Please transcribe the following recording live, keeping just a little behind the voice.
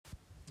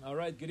All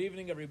right, good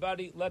evening,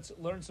 everybody. Let's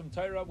learn some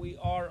Torah. We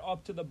are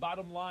up to the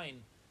bottom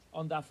line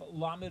on Daf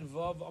Lamed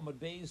Vav Amud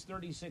Beis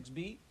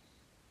 36b.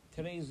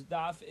 Today's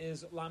Daf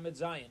is Lamed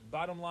Zayin.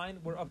 Bottom line,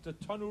 we're up to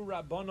Tanu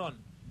Rabbanon.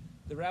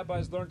 The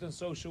rabbis learned, and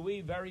so shall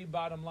we. Very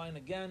bottom line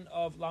again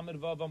of Lamed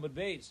Vav Amud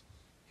Beis.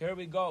 Here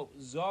we go.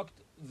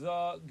 Zokt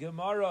the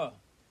Gemara.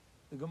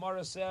 The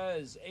Gemara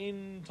says,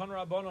 Ein Tanu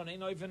Rabbanon, Ein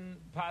Oifen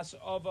Pas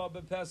Ava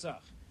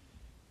BePesach.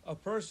 A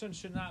person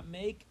should not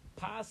make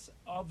Pas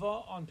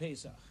Ava on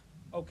Pesach.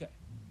 Okay.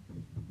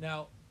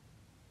 Now,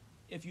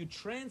 if you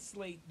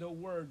translate the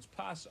words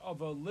Pas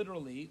Ava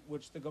literally,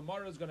 which the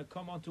Gemara is going to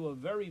come onto a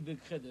very big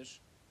chiddush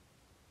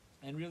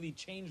and really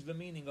change the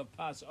meaning of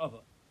Pas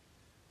Ava.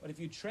 But if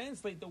you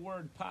translate the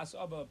word Pas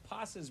Ava,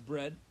 Pas is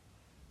bread,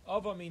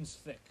 Ava means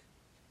thick.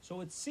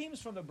 So it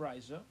seems from the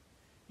Brisa,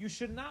 you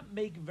should not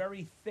make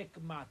very thick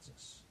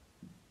matzahs.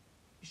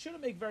 You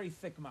shouldn't make very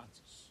thick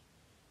matzahs.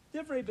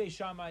 Divrei Beis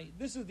Shammai,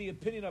 this is the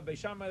opinion of Beis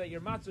Shammai that your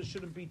matzah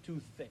shouldn't be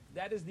too thick.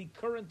 That is the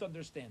current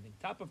understanding.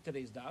 Top of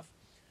today's daf.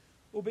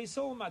 Beis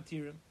Hillel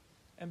matirim,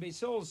 and Beis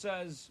Hillel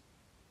says,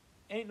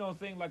 ain't no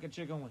thing like a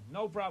chicken wing.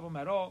 No problem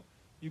at all.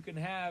 You can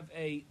have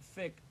a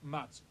thick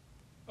matzah.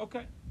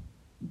 Okay.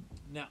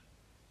 Now,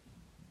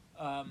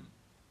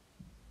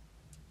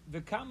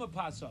 the kama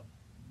pasam.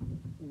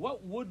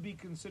 What would be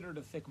considered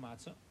a thick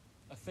matzah?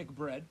 A thick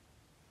bread?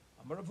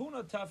 Amar Rav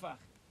Huna tafach.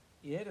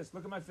 You hit us.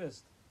 Look at my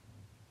fist.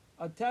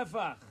 A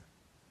tefach,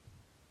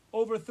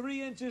 over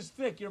 3 inches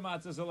thick, your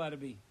matzah is allowed to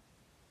be.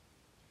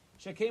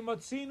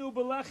 Shekemotzinu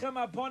belechem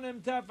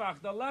aponim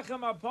tefach, the lechem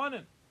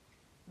aponim,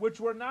 which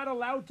were not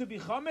allowed to be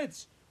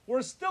chametz,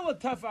 were still a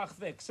tefach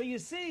thick. So you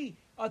see,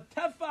 a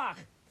tefach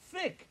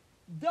thick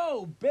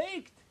dough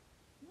baked,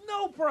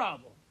 no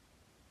problem.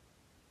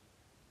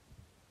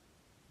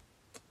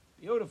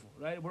 Beautiful,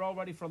 right? We're all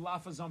ready for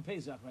lafas on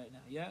Pesach right now.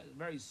 Yeah,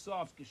 very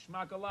soft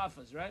geschmacka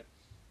lafas, right?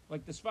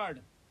 Like the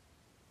Sfardim.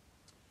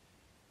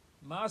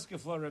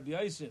 Maskefla Rabbi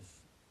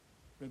Yosef.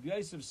 Rabbi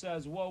Yosef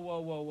says,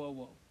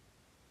 whoa.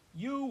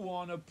 You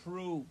want to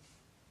prove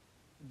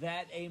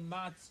that a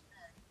matzah,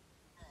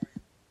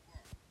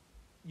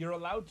 you're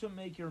allowed to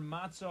make your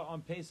matzah on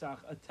Pesach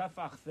a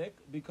tefach thick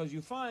because you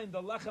find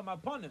the lechem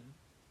aponim,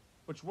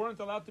 which weren't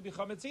allowed to be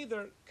chametz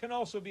either, can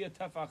also be a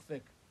tefach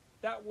thick.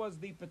 That was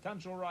the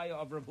potential raya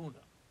of Rav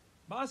Huna.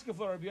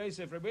 Maskefla Rabbi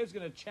Yosef. Rabbi Yosef is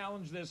going to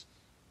challenge this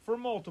for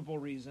multiple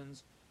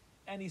reasons,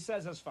 and he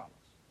says as follows.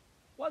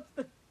 What's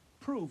the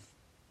proof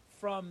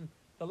from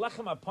the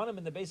lechem aponim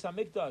in the Beis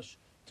Hamikdash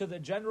to the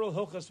general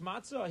hilchas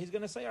matzah? He's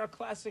going to say our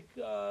classic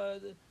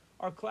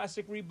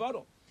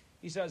rebuttal.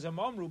 He says,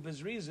 Amamru,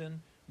 his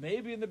reason,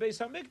 maybe in the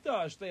Beis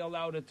Hamikdash they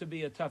allowed it to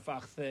be a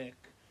tefach thick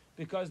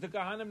because the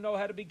Kahanim know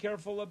how to be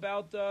careful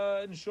about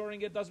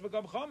ensuring it doesn't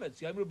become chametz.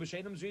 Yamru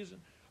b'sheinim's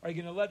reason. Are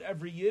you going to let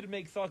every yid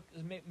make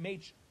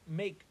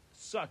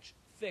such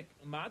thick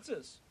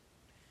matzahs?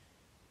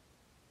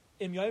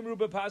 Im yamru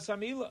b'pas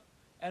hamila,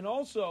 and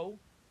also.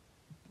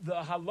 The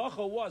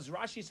halacha was,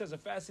 Rashi says a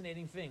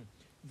fascinating thing.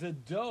 The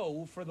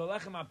dough for the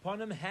lechem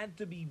aponim had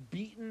to be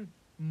beaten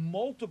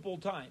multiple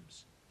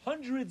times,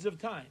 hundreds of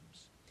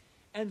times.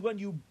 And when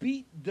you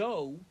beat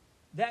dough,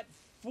 that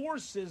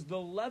forces the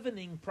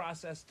leavening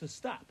process to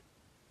stop.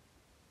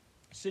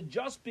 So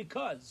just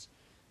because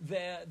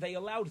they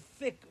allowed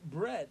thick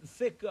bread,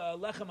 thick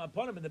lechem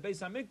aponim in the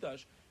Beis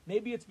Hamikdash,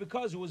 maybe it's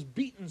because it was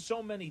beaten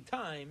so many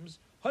times,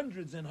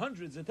 hundreds and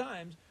hundreds of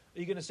times. Are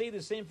you going to say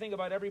the same thing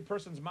about every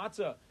person's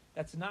matzah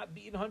that's not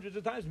beaten hundreds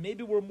of times?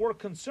 Maybe we're more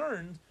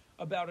concerned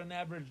about an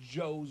average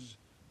Joe's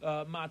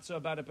matzah,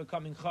 about it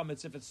becoming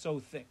chametz if it's so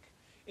thick.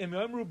 We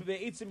know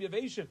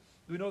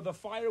the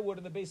firewood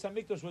in the Beis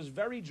Hamikdash was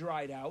very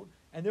dried out,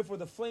 and therefore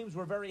the flames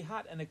were very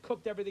hot, and it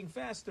cooked everything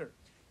faster.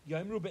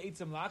 You're going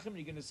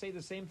to say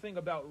the same thing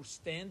about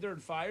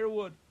standard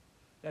firewood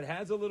that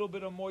has a little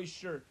bit of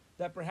moisture,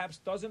 that perhaps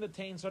doesn't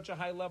attain such a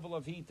high level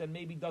of heat and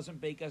maybe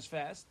doesn't bake as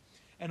fast.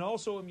 And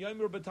also, in Yom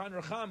B'Tan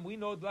Recham, we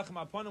know lechem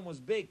aponim was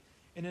baked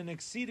in an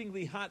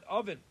exceedingly hot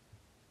oven.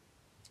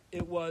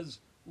 It was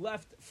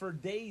left for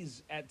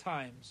days at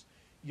times.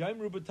 Yom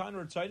B'Tan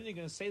Recham, you're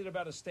going to say that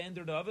about a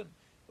standard oven?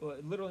 Well,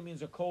 it literally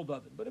means a cold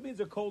oven, but it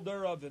means a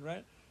colder oven,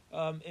 right?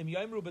 In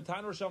Yom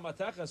B'Tan Recham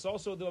Matechas,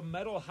 also the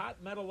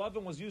hot metal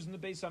oven was used in the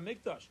Beis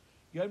Hamikdash.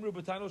 Yom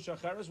B'Tan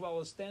Shacharis, while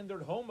a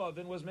standard home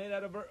oven was made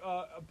out of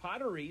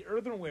pottery,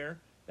 earthenware,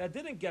 that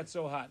didn't get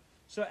so hot.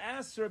 So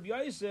asks Rabbi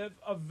Yosef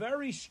a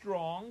very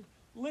strong,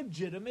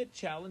 legitimate,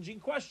 challenging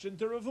question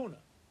to Rav Huna.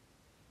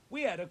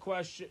 We had a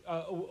question.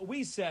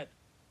 We said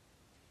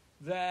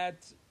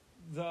that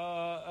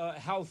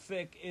how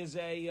thick is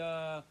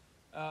this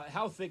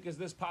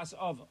pas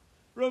ava?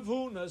 Rav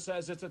Huna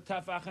says it's a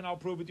tefach, and I'll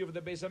prove it to you for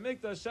the Beis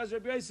Hamikdash. Says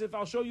Rabbi Yosef,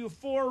 I'll show you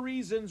 4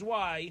 reasons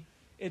why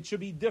it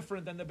should be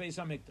different than the Beis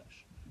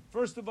Hamikdash.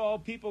 First of all,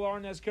 people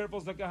aren't as careful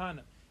as the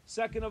Kahanim.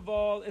 Second of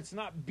all, it's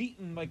not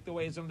beaten like the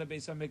way it's on the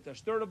Beis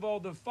Hamikdash. Third of all,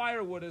 the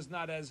firewood is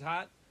not as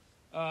hot.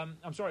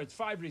 It's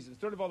 5 reasons.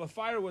 Third of all, the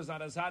firewood is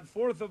not as hot.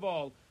 Fourth of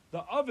all, the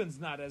oven's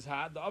not as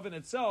hot, the oven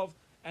itself.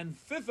 And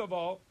fifth of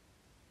all,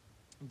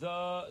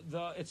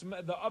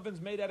 the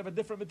oven's made out of a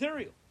different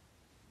material.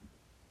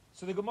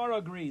 So the Gemara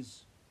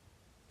agrees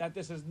that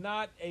this is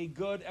not a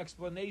good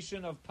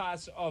explanation of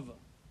pas ava.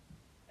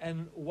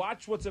 And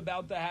watch what's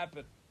about to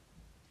happen.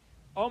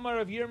 Omar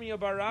of Yirmiyah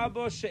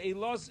Barabba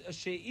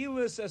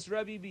she'ilis es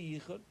Rebbe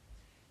biyichud.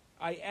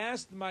 I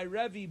asked my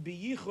Rebbe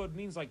biyichud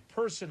means like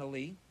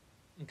personally,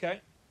 okay?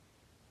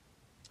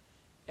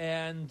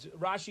 And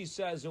Rashi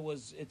says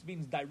it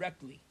means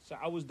directly. So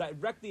I was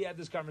directly at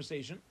this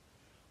conversation.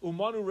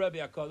 Umanu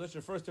Rebbe HaKadosh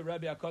refers to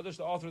Rebbe HaKadosh,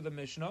 the author of the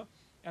Mishnah,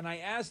 and I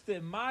asked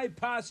him, my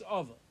pas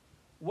ava.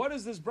 What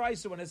is this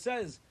brisa when it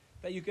says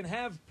that you can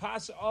have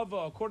pas ava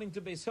according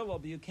to Beis Hillel,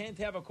 but you can't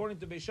have according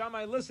to Beis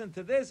Shammai? Listen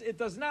to this. It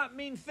does not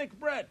mean thick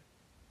bread.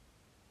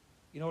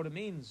 You know what it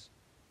means?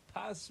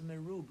 Pas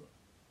meruba.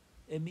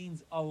 It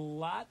means a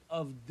lot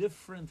of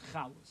different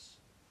challahs.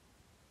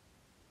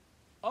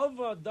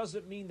 Ava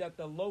doesn't mean that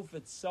the loaf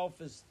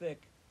itself is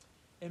thick.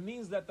 It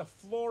means that the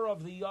floor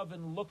of the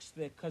oven looks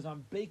thick because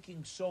I'm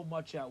baking so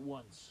much at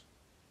once.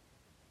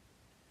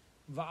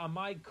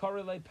 Va'amai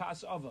karele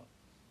pas ava.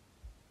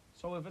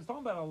 So if it's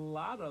talking about a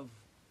lot of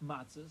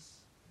matzahs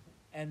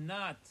and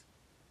not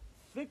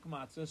thick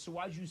matzahs, so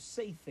why'd you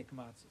say thick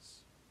matzahs?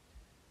 So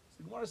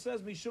the Gemara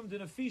says, Mishum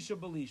dinafisha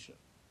belisha.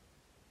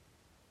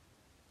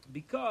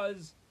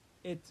 Because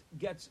it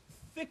gets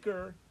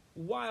thicker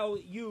while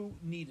you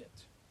knead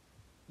it.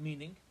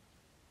 Meaning,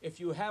 if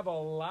you have a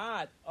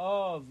lot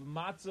of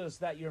matzahs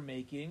that you're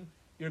making,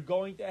 you're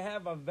going to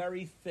have a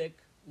very thick,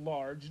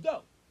 large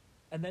dough.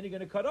 And then you're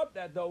going to cut up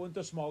that dough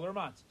into smaller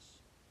matzahs.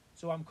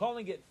 So I'm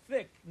calling it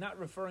thick, not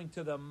referring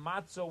to the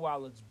matzah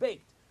while it's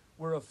baked.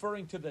 We're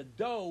referring to the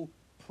dough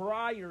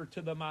prior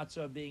to the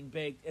matzah being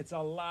baked. It's a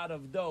lot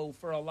of dough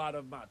for a lot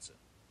of matzah.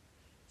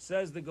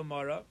 Says the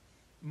Gemara,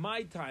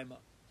 my timer.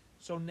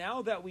 So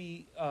now that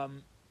we,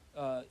 Mishum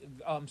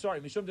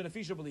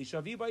denafisha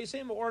b'lisha aviva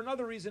yisema, or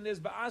another reason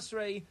is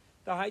ba'asrei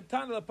the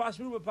haitana the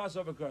pasruba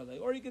pasova karle,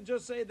 or you could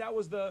just say that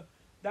was the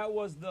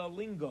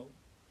lingo,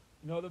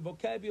 the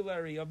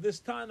vocabulary of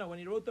this Tana. When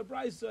he wrote the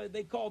brisa,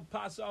 they called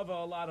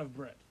pasava a lot of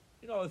bread,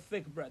 a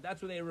thick bread.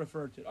 That's what they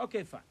referred to.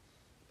 Okay, fine.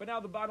 But now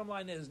the bottom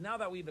line is, now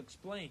that we've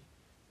explained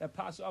that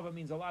pasava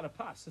means a lot of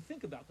pas, so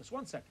think about this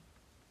 1 second.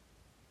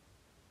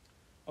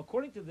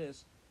 According to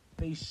this,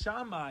 Beis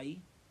Shammai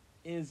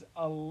is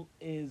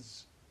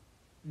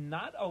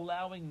not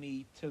allowing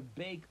me to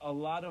bake a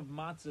lot of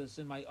matzahs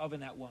in my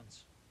oven at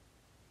once,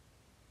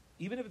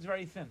 even if it's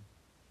very thin.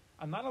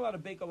 I'm not allowed to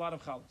bake a lot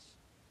of challahs,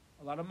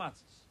 a lot of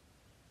matzahs,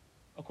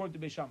 according to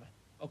Beis Shammai.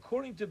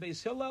 According to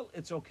Beis Hillel,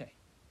 it's okay.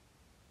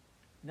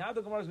 Now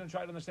the Gemara is going to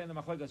try to understand the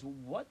machlokes.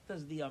 What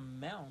does the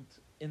amount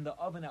in the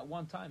oven at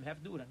one time have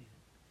to do with anything?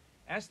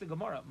 Ask the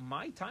Gemara,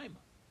 my time.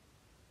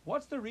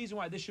 What's the reason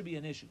why this should be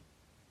an issue?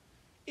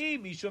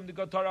 If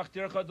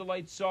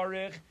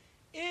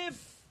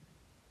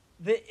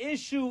the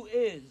issue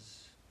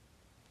is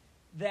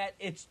that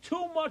it's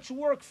too much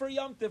work for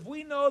Yom Tiv,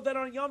 we know that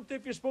on Yom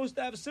Tiv you're supposed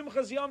to have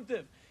Simchas Yom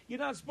Tiv. You're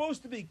not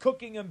supposed to be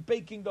cooking and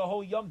baking the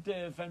whole Yom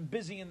Tiv and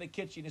busy in the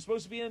kitchen. You're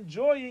supposed to be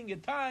enjoying your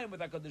time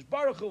with HaKadosh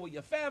Baruch Hu, with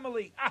your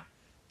family.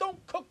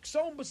 Don't cook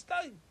so much.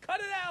 Cut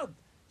it out.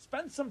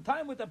 Spend some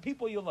time with the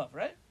people you love,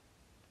 right?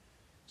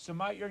 So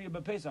my area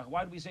Pesach.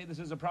 Why do we say this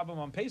is a problem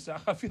on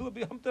Pesach? I feel it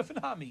be Yom Tiv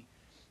and Hami.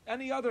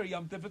 Any other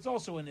Yom Tiv, it's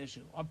also an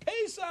issue. On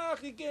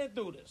Pesach, you can't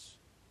do this.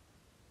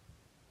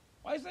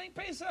 Why is it saying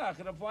Pesach?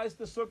 It applies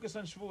to Sukkot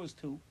and Shavuos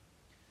too.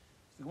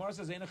 So the Gemara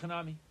says, Eina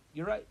Chanami.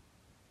 You're right.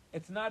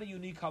 It's not a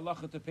unique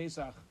halacha to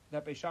Pesach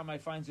that Beis Shammai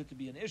finds it to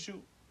be an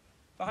issue.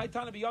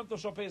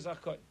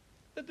 The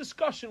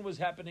discussion was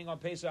happening on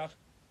Pesach.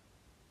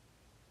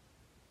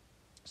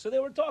 So they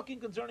were talking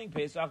concerning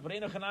Pesach, but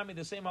Eina Chanami,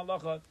 the same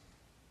halacha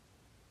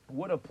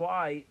would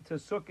apply to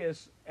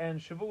Sukkot and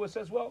Shavuos.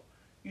 Says, well,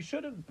 you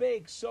shouldn't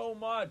bake so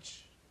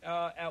much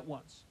at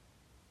once.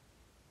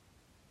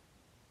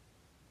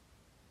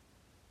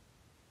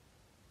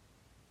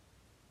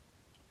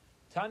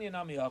 Tanya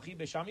Nami Hachi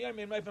Beshamiyar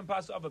Min Reifim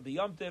Pas Ava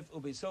B'Yomtiv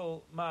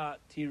U'Beisol Ma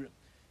Tirim.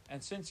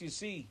 And since you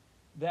see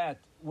that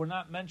we're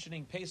not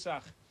mentioning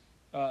Pesach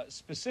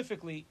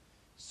specifically,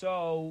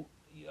 so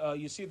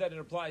you see that it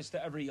applies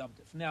to every Yom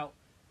Tiv. Now,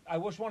 I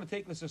just want to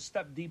take this a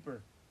step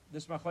deeper.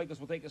 This machlokes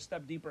will take a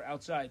step deeper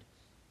outside,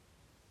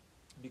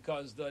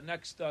 because the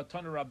next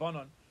Tana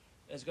Rabbanon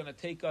is going to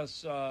take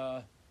us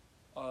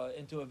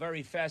into a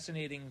very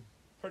fascinating,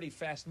 pretty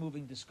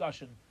fast-moving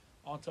discussion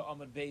onto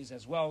Amud Beis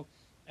as well.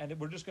 And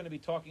we're just going to be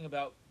talking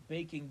about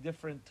baking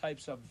different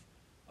types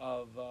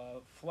of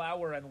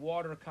flour and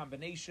water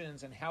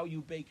combinations and how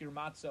you bake your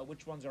matzah,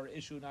 which ones are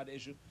issue, not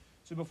issue.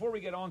 So before we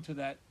get on to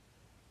that,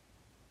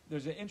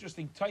 there's an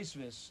interesting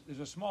taisvis. There's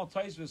a small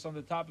taisvis on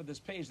the top of this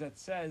page that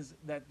says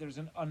that there's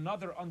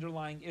another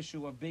underlying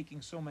issue of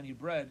baking so many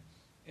bread.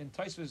 In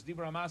taisvis,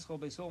 Dibra Maschal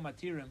Beisol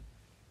Matirim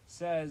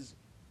says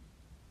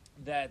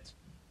that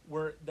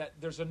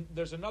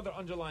there's another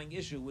underlying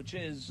issue, which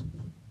is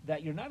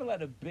that you're not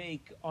allowed to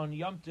bake on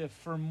Yom Tif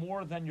for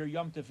more than your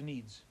Yom Tif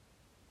needs.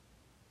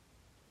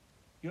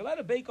 You're allowed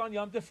to bake on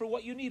Yom Tif for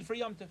what you need for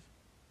Yom Tif.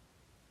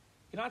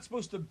 You're not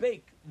supposed to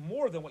bake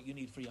more than what you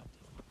need for Yom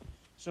Tov.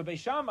 So Beis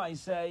Shammai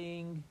is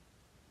saying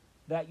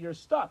that you're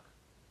stuck.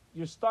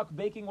 You're stuck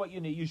baking what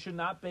you need. You should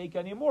not bake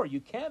anymore. You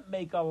can't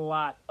make a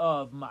lot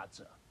of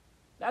matzah.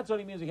 That's what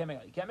he means. You can't make a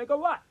lot. You can't make a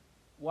lot.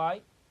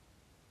 Why?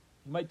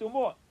 You might do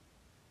more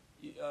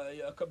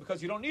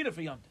because you don't need it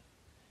for Yom Tov.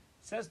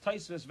 Says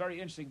Taisvus, very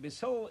interesting. Beis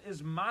Hillel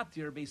is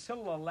matir. Beis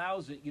Hillel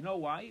allows it. You know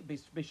why?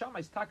 Beis Shammai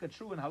is taka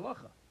true in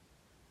halacha.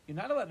 You're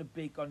not allowed to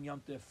bake on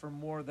Yom Tov for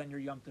more than your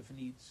Yom Tov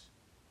needs.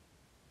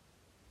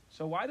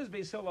 So why does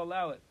Beis Hillel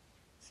allow it?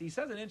 See, he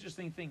says an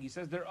interesting thing. He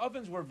says their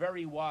ovens were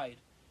very wide,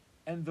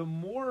 and the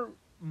more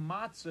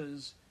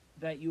matzahs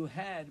that you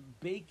had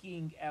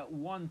baking at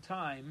one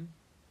time,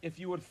 if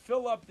you would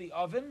fill up the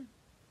oven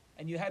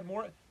and you had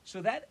more,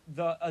 so that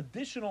the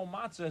additional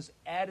matzahs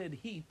added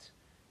heat,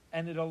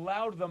 and it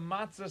allowed the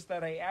matzahs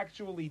that I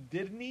actually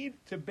did need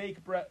to bake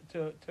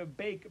to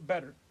bake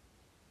better.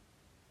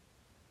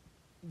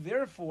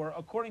 Therefore,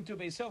 according to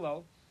Beis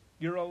Hillel,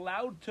 you're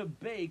allowed to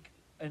bake,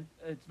 and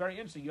it's very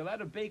interesting, you're allowed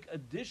to bake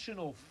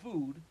additional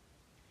food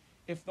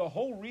if the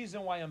whole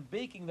reason why I'm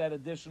baking that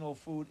additional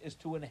food is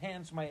to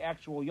enhance my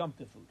actual Yom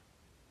Tov food.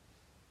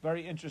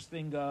 Very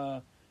interesting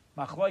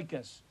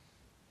machlokes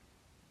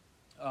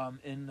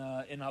in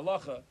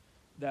halacha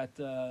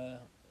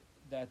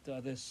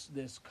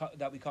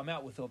that we come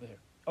out with over here.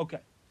 Okay,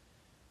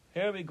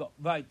 here we go.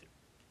 Weiter.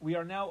 We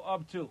are now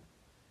up to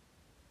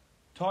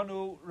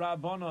Tanu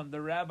Rabbanon. The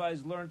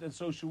rabbis learned, and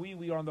so should we.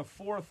 We are on the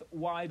fourth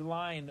wide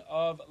line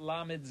of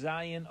Lamed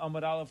Zayin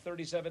Amud Aleph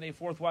 37a,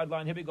 fourth wide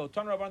line. Here we go.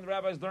 Tanu Rabbanon. The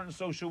rabbis learned, and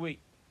so should we.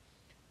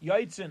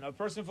 Yaitzin, a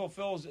person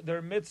fulfills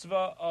their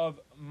mitzvah of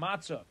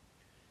matzah.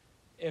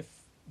 If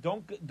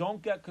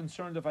don't get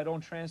concerned if I don't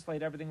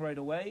translate everything right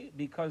away,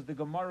 because the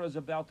Gemara is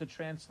about to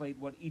translate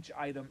what each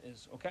item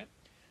is. Okay,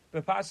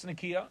 but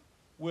pasnikia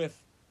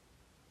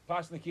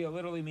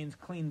literally means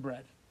clean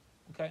bread.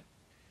 Okay,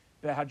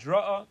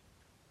 behadra'a,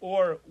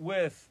 or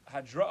with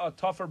hadra'a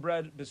tougher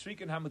bread,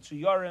 besrikin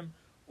hamatsuyarim,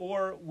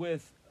 or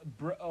with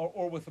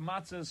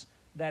matzahs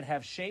that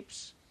have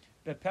shapes.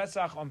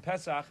 Pesach on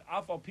Pesach,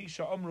 afal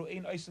pisha omru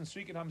ein eisen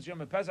srikin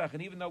hamziyam Pesach,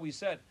 and even though we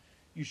said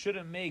you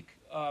shouldn't make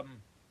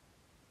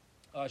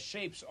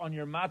shapes on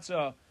your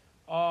matzah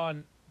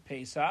on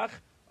Pesach,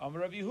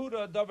 Amar Rav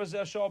Yehuda, davar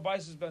zeh shal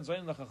baises ben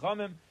zayin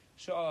lechachamim,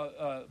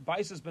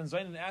 baises ben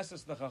zayin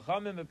asses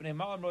lechachamim, epnei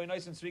ma'am roi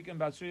eisen srikin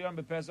batsuyam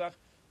bepesach.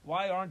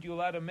 Why aren't you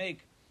allowed to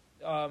make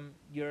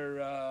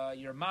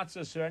your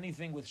matzahs or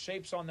anything with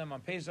shapes on them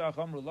on Pesach?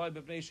 Amru loy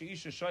bepnei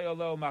sheisha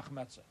shayalo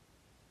machmetzah.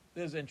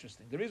 This is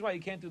interesting. The reason why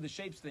you can't do the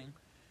shapes thing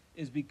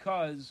is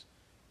because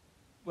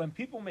when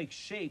people make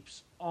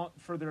shapes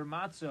for their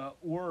matzah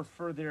or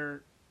for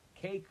their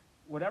cake,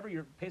 whatever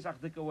your Pesach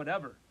dika,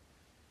 whatever,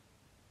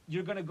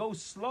 you're going to go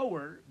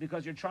slower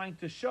because you're trying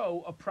to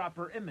show a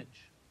proper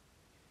image.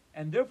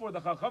 And therefore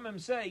the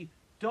Chachamim say,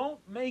 don't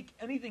make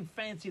anything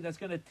fancy that's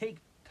going to take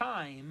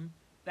time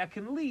that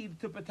can lead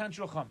to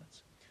potential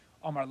chametz.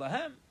 Amar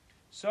lahem.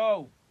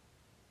 So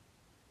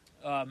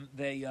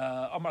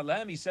Amar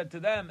lahem, he said to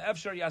them,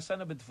 Efshar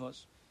yasena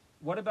b'tfus.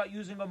 What about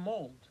using a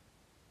mold?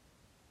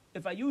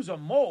 If I use a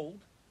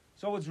mold,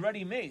 so it's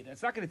ready made,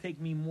 it's not going to take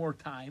me more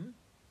time.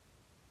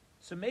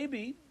 So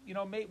maybe,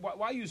 why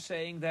are you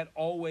saying that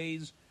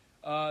always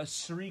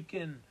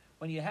srikin,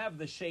 when you have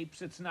the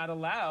shapes, it's not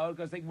allowed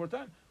because it takes more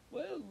time?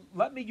 Well,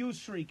 let me use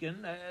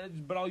srikin,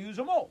 but I'll use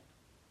a mold.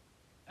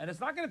 And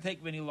it's not going to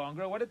take me any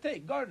longer. What did it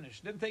take?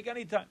 Garnish. Didn't take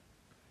any time.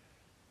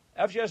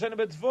 And then,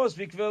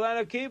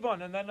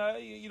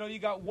 you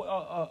got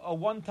a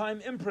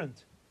one-time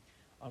imprint.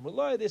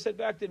 They said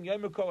back to him,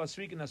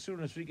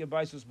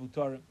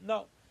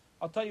 no,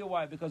 I'll tell you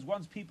why. Because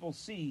once people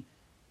see,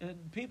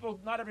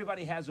 not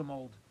everybody has a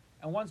mold.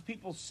 And once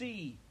people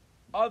see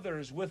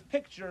others with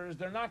pictures,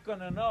 they're not going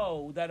to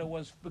know that it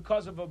was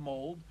because of a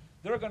mold.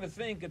 They're going to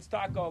think it's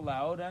taka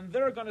allowed, and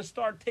they're going to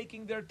start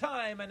taking their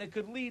time, and it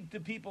could lead to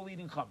people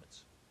eating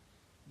chametz.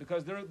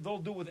 Because they'll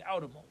do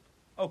without a mold.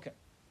 Okay.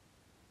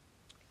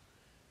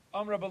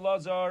 Rabbi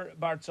Lazar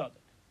Bar Tzadok.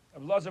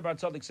 Rabbi Lazar Bar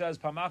Tzadok says,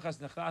 Pamachas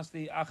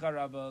nechnasti achar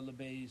Rabbi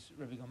Lebeis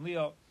Rabbi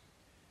Gamliel.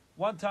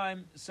 One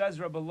time, says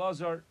Rabbi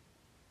Lazar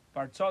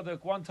Bar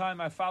Tzadok, one time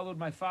I followed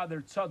my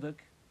father Tzadok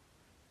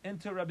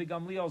into Rabbi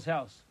Gamliel's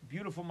house.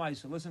 Beautiful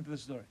Maisa. Listen to the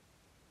story.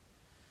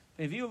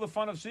 Ve'viu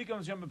lefanav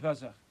srikam yom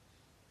b'Pesach.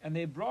 And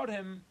they brought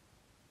him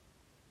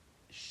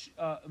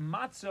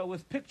matzah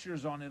with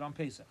pictures on it on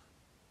Pesach.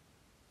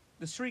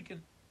 The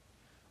srikin.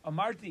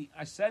 Amarti,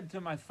 I said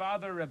to my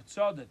father Reb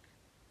Tzadok,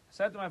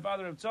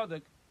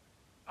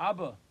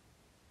 Abba,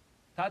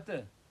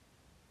 Tate,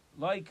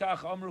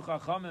 Loikach Amru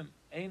Chachamim,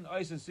 Ein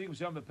Oisen Srikim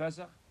Shem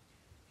BePesach.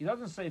 He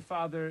doesn't say,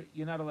 Father,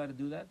 you're not allowed to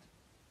do that,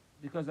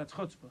 because that's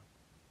chutzpah.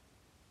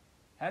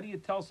 How do you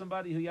tell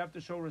somebody who you have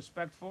to show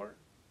respect for?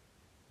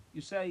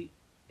 You say,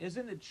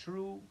 isn't it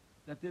true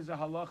that there's a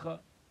halacha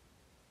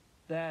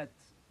that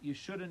you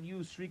shouldn't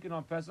use srikin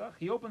on Pesach?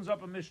 He opens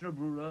up a Mishnah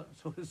Brura,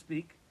 so to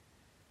speak,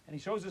 and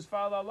he shows his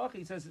father halacha.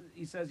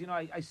 He says,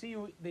 I see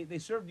you. They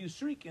served you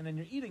srikin and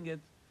you're eating it.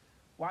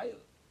 Why?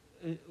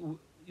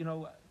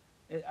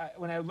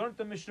 When I learned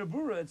the Mishnah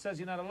Brura, it says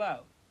you're not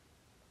allowed.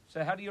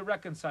 So how do you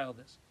reconcile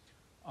this?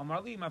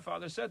 Amarli, my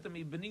father said to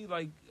me, B'ni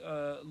like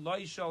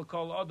Lai shall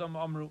call Adam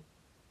Amru,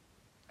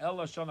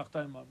 Ella shall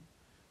nachtayim Amru.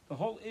 The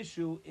whole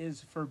issue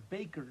is for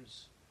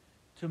bakers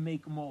to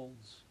make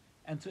molds,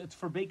 and it's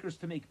for bakers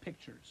to make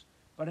pictures.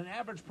 But an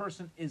average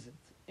person isn't.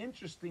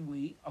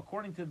 Interestingly,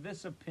 according to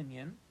this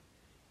opinion,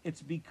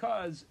 it's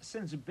because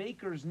since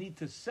bakers need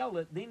to sell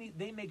it,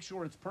 they make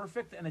sure it's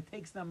perfect, and it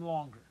takes them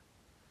longer.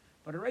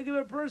 But a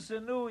regular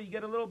person, no, you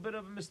get a little bit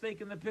of a mistake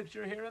in the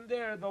picture here and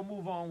there, they'll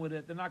move on with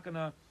it. They're not going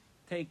to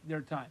take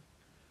their time.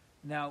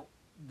 Now,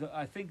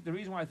 I think the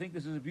reason why I think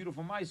this is a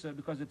beautiful Maisa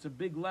because it's a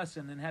big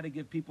lesson in how to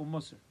give people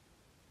Musar.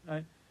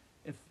 Right?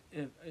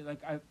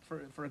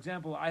 For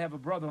example, I have a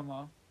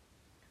brother-in-law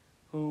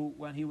who,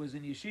 when he was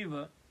in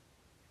yeshiva,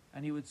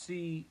 and he would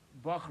see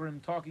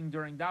Bachrim talking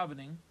during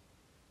davening,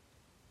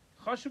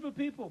 Chashuva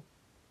people,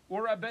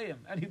 or Rabbeim,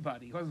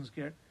 anybody, he wasn't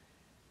scared.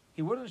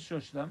 He wouldn't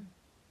shush them.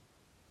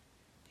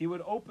 He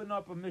would open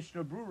up a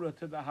Mishnah Brura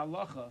to the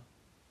halacha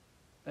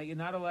that you're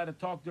not allowed to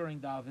talk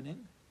during davening.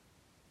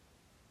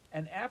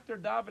 And after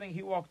davening,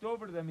 he walked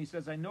over to them. He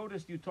says, I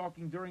noticed you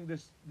talking during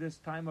this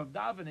time of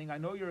davening. I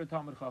know you're a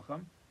Talmid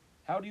Chacham.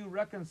 How do you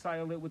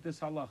reconcile it with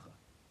this halacha?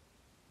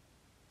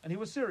 And he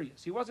was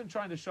serious. He wasn't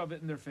trying to shove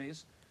it in their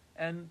face.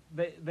 And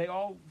they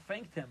all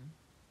thanked him.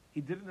 He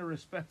did it in a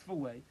respectful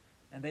way.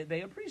 And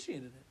they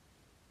appreciated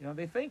it.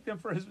 They thanked him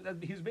for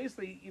he was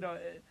basically,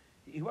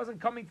 he wasn't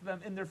coming to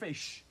them in their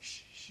face,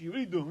 shh, what are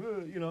you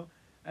doing,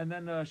 and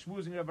then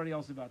schmoozing everybody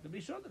else about them.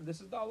 He showed them,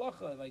 this is the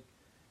halacha,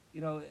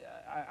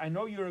 I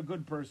know you're a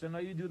good person,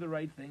 I know you do the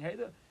right thing. Hey,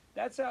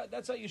 that's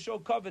how you show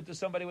kavod to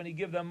somebody when you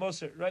give them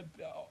musar, right?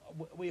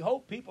 We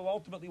hope people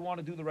ultimately want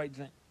to do the right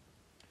thing.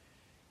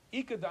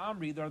 Ika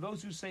Amri, there are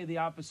those who say the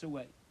opposite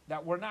way,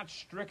 that we're not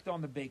strict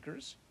on the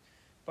bakers,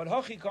 but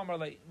Hachi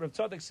Kamarle, Rav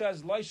Tzadok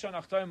says, Laishan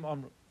Achtayim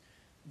Amru,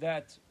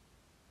 that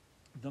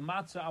the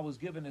matzah I was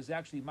given is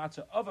actually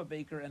matzah of a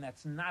baker, and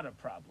that's not a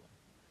problem.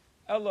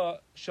 Ella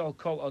shall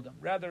kol adam.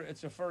 Rather,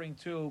 it's referring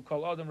to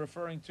kol adam,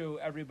 referring to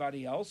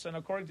everybody else. And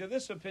according to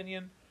this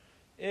opinion,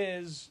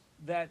 is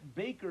that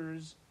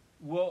bakers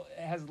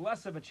has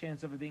less of a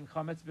chance of it being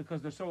chametz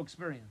because they're so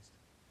experienced.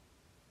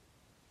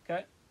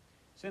 Okay,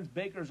 since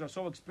bakers are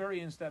so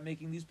experienced at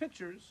making these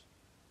pictures,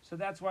 so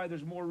that's why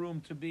there's more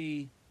room to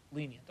be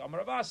lenient.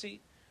 Amar Ravasi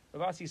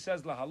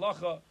says la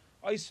halacha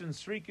oisin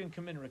srikin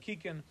kamin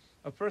rakikin.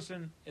 A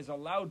person is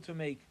allowed to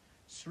make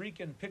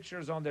srikin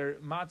pictures on their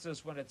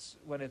matzahs when it's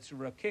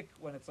rakik,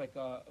 when it's like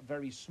a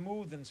very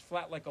smooth and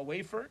flat like a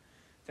wafer.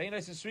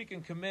 Feinais is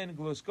srikin kamin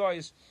glus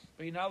gois,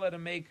 but you're not allowed to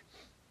make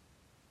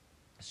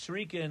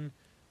srikin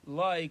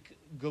like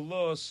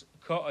glus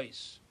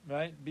ka'is,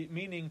 right?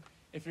 Meaning,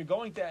 if you're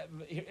going to,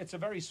 it's a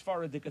very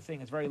Sfaradic thing.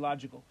 It's very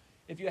logical.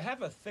 If you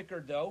have a thicker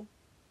dough,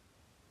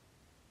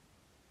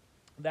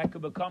 that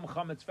could become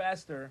chametz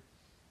faster.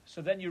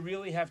 So then you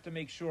really have to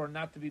make sure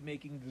not to be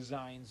making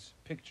designs,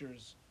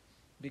 pictures,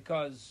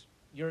 because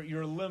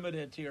you're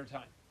limited to your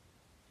time.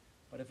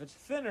 But if it's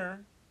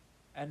thinner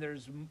and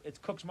it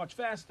cooks much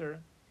faster,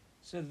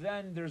 so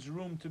then there's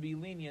room to be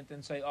lenient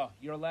and say,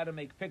 you're allowed to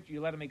make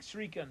you're allowed to make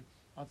srikin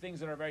on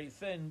things that are very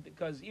thin,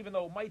 because even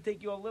though it might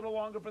take you a little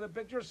longer for the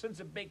picture, since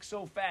it bakes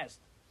so fast,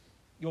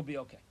 you'll be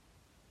okay.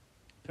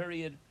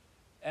 Period.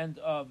 End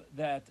of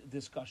that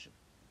discussion.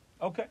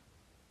 Okay,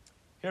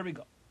 here we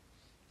go.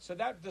 So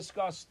that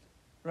discussed,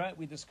 right?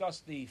 We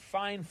discussed the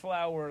fine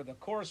flour, the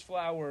coarse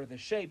flour, the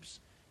shapes.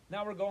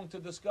 Now we're going to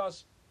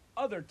discuss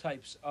other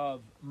types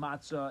of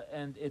matzah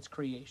and its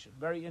creation.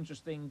 Very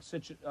interesting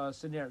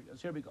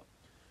scenarios. Here we go.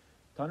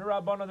 Tanu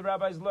Rabbanan, the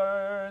rabbis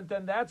learned,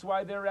 and that's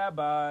why they're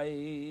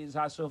rabbis.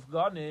 Hasuf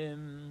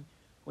Ganim.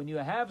 When you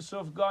have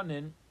Suf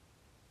Ganim,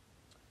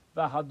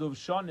 Vahaduv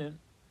Shonim,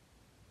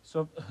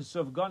 Suf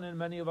Ganim,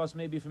 many of us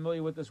may be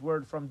familiar with this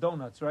word from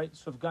donuts, right?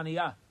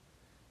 Sufganiyah.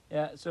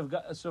 Yeah,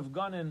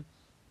 Sufganin,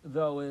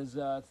 though, is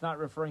it's not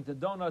referring to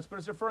donuts, but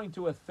it's referring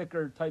to a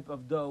thicker type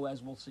of dough,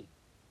 as we'll see.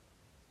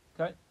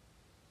 Okay,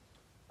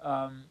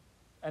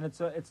 and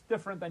it's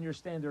different than your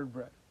standard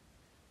bread.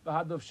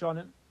 V'hadov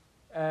shonim,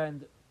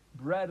 and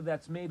bread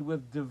that's made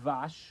with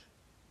devash.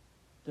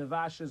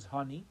 Devash is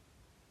honey.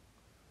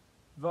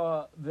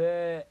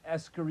 The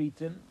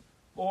escaritin,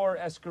 or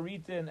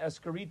escaritin.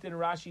 Escaritin,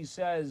 Rashi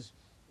says,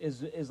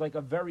 is like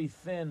a very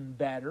thin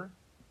batter.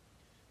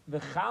 The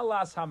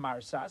chalas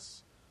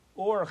hamarsas,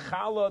 or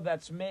challah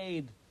that's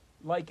made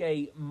like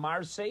a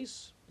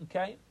marses,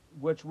 okay,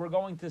 which we're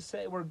going to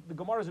say, the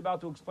Gemara is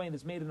about to explain,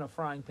 it's made in a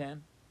frying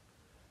pan.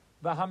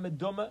 The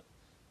hamiduma,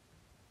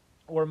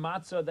 or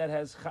matzah that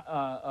has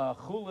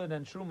chulin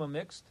and truma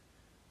mixed.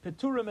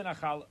 Peturim and a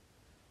challah.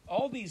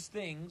 All these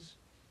things,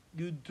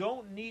 you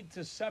don't need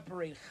to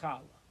separate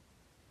challah.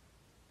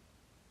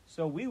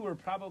 So we were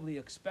probably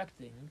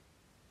expecting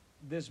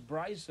this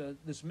brisa,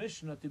 this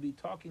Mishnah, to be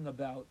talking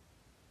about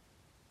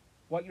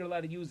what you're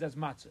allowed to use as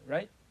matzah,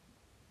 right?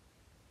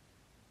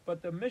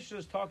 But the Mishnah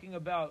is talking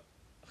about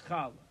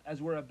challah,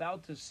 as we're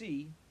about to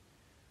see,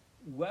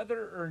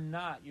 whether or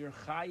not you're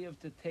chayiv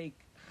to take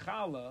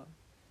challah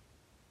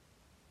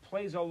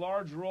plays a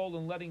large role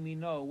in letting me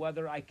know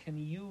whether I can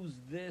use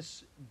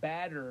this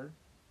batter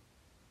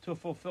to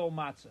fulfill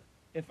matzah.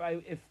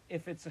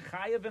 If it's a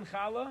chayav and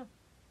challah,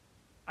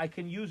 I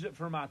can use it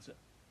for matzah.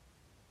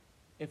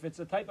 If it's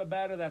a type of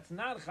batter that's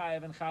not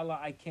chayav and challah,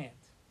 I can't.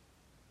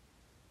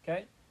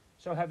 Okay?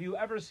 So have you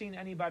ever seen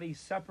anybody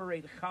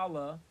separate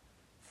challah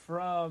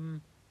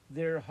from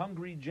their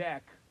Hungry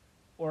Jack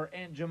or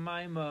Aunt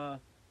Jemima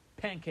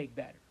pancake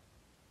batter?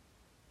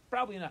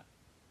 Probably not.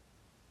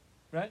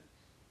 Right?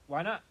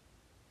 Why not?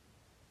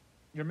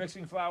 You're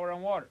mixing flour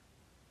and water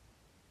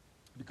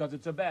because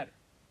it's a batter.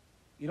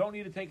 You don't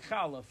need to take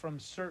challah from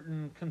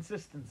certain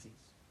consistencies.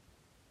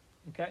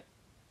 Okay?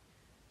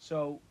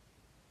 So,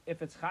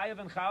 if it's chayav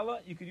and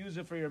challah, you could use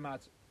it for your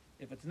matzah.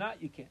 If it's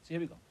not, you can't. So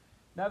here we go.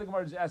 Now the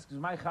Gemara just asks,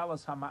 "My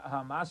chalas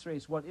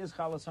hamasreis? What is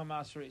chalas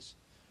hamasreis?"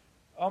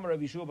 Omer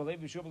Rabbi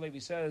Yeshua Levi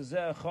says,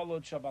 "Zeh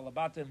cholot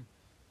shabalabatim."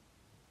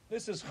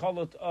 This is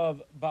cholot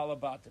of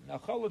balabatim. Now,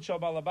 cholot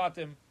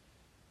shabalabatim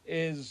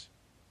is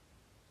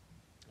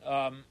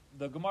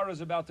the Gemara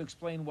is about to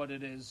explain what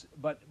it is,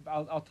 but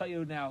I'll tell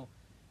you now.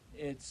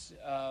 It's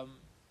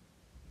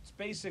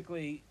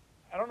basically,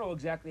 I don't know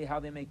exactly how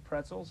they make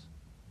pretzels,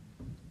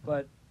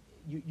 but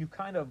you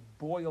kind of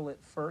boil it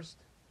first,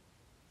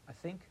 I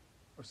think,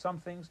 or some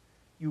things.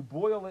 You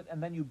boil it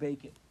and then you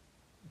bake it,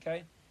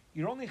 okay?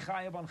 You're only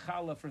chayav on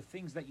challah for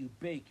things that you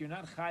bake. You're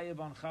not chayav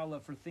on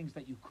challah for things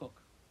that you cook.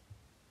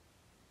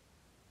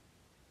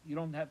 You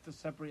don't have to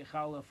separate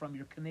challah from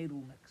your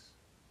knedel mix.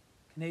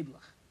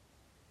 Knedlach.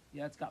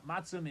 Yeah, it's got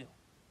matzah meal,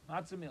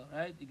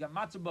 right? You got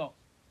matzah balls.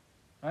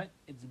 Right?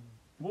 It's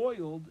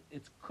boiled,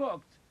 it's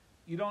cooked,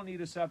 you don't need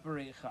to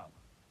separate challah.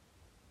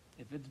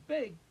 If it's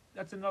baked,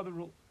 that's another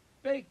rule.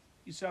 Baked,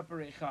 you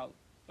separate challah.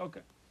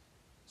 Okay.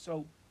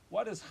 So,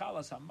 what does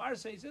chalas hamar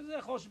say? He says,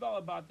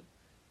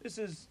 this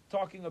is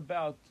talking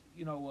about,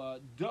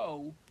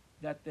 dough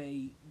that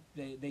they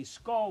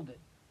scalded.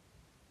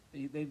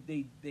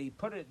 They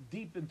put it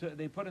deep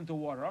into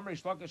water.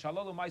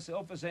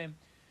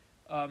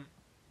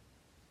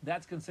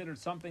 That's considered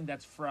something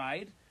that's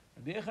fried.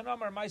 He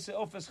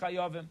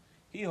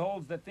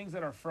holds that things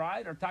that are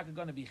fried are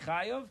going to be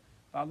chayav,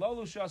 and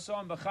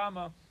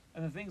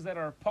the things that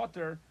are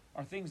potter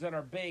are things that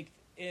are baked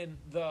in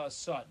the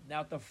sun.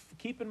 Now,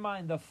 keep in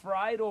mind, the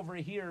fried over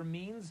here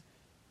means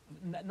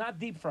not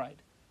deep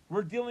fried.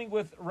 We're dealing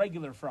with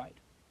regular fried,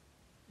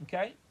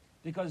 okay?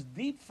 Because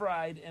deep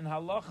fried in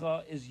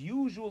halacha is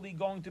usually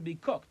going to be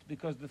cooked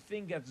because the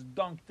thing gets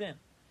dunked in.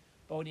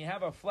 But when you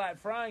have a flat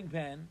frying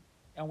pan,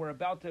 and we're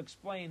about to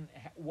explain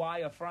why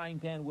a frying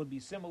pan would be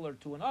similar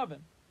to an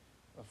oven,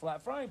 a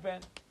flat frying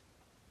pan.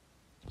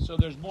 So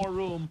there's more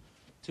room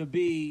to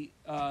be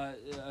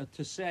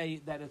to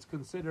say that it's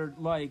considered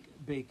like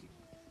baking.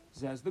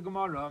 Says the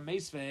Gemara,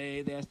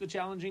 Meisvei, they asked the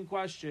challenging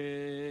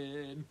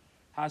question: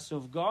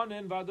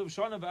 Hasufganin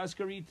v'aduvshanim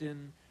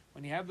v'askaritin.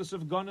 When you have the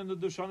sufganin, the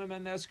dushanim,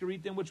 and the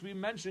askaritin, which we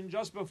mentioned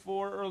just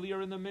before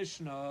earlier in the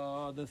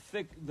Mishnah, the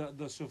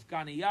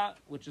sufganiyah,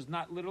 which is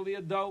not literally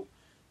a dough.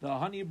 The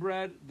honey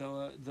bread,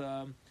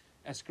 the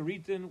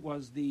escaritin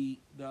was the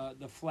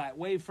flat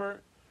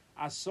wafer.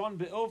 Ason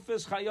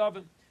be'ofis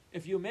chayavim.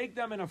 If you make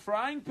them in a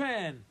frying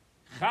pan,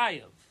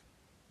 chayav.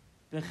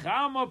 The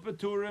chama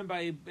peturim,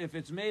 if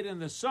it's made in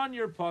the sun,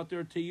 you're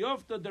potter.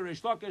 Tiyufta the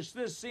Reish Lakish.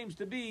 This seems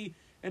to be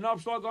an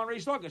upshlag on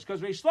Reish Lakish,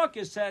 because Reish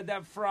Lakish said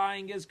that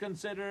frying is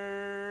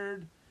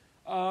considered.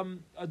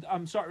 Reish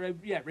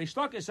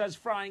Lakish says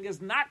frying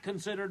is not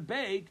considered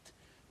baked.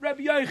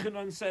 Rabbi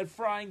Yochanan said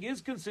frying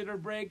is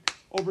considered baked.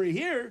 Over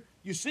here,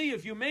 you see,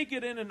 if you make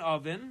it in an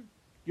oven,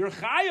 you're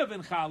chayav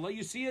in challah.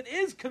 You see, it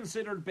is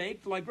considered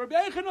baked, like Rabbi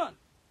Yochanan.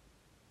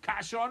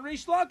 Kasha on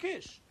Reish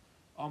Lakish.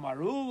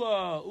 Amar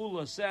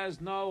Ula says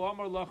no.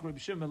 Amar Lach Reb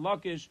Shimon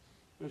Lakish.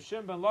 Reb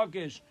Shimon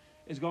Lakish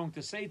is going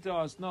to say to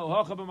us, no.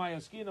 Hacha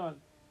b'mayaskinon.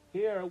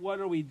 Here, what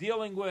are we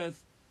dealing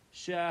with?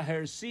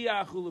 Sheher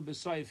siach ula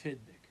b'sayif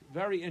hiddik.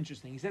 Very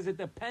interesting. He says it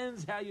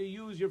depends how you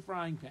use your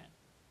frying pan.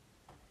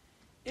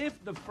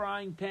 If the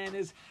frying pan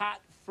is hot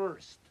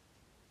first,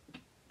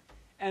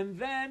 and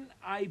then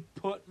I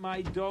put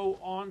my dough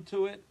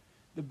onto it,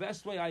 the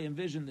best way I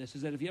envision this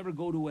is that if you ever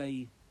go to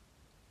an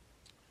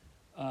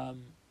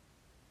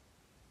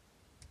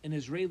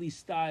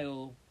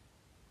Israeli-style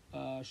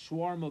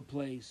shawarma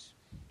place,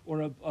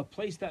 or a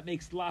place that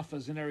makes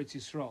lafas in Eretz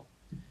Yisrael,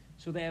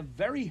 so they have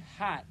very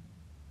hot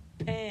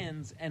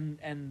pans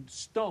and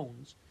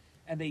stones,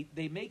 and they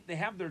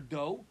have their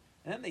dough,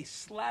 and then they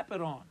slap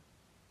it on.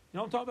 You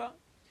know what I'm talking about?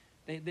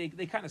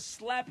 They kind of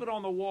slap it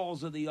on the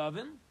walls of the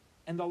oven,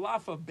 and the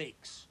lafa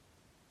bakes.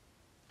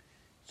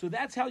 So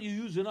that's how you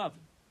use an oven.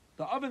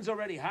 The oven's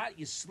already hot.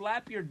 You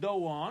slap your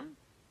dough on,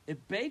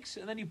 it bakes,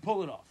 and then you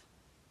pull it off.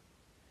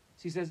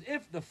 So he says,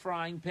 if the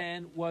frying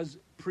pan was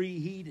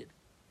preheated,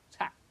 it's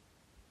hot.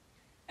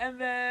 And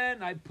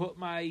then I put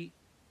my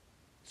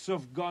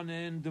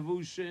sufganin,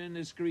 devushin,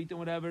 iskaritin,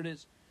 whatever it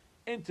is,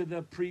 into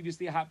the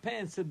previously hot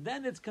pan. So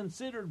then it's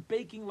considered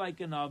baking like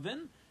an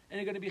oven, and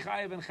you're going to be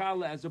chayav and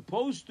challah, as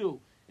opposed to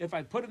if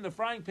I put it in the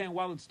frying pan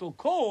while it's still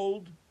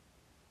cold,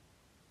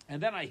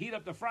 and then I heat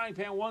up the frying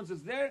pan once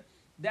it's there,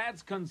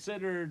 that's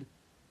considered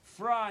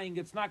frying.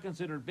 It's not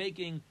considered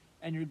baking,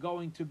 and you're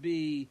going to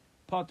be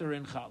potter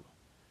in challah.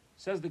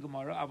 Says the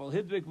Gemara, Aval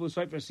hidvik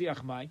v'usayfer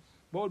siach mai.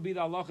 What would be the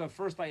halacha?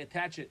 First I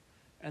attach it,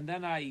 and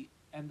then I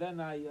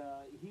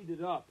heat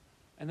it up.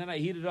 And then I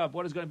heat it up.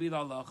 What is going to be the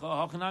halacha?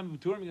 Hachanami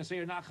b'turim, you're going to say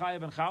you're not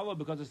chayav and challah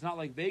because it's not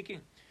like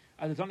baking.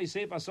 But then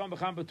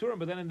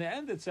in the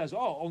end it says,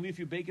 only if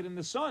you bake it in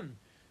the sun.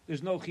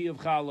 There's no chayav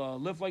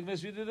challah. Lift like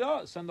this, you did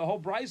us. And the whole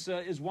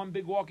brisa is one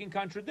big walking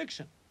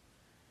contradiction.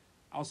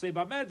 I'll say,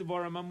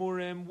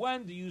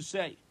 when do you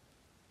say?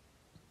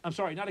 I'm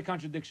sorry, not a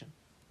contradiction.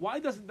 Why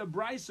doesn't the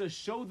brisa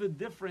show the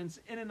difference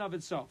in and of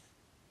itself?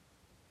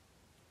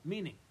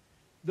 Meaning,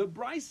 the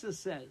brisa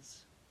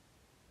says,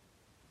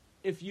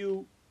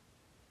 I'm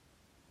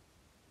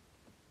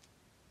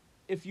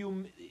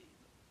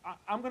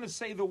going to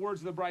say the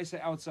words of the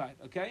brisa outside,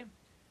 okay?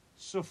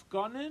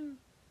 Sufganin,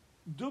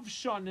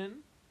 duvshanin,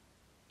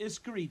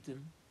 iskritin,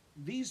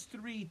 these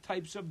three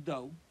types of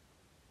dough,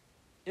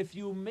 if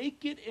you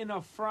make it in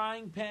a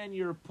frying pan,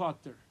 you're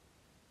potter.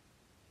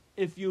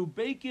 If you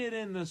bake it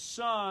in the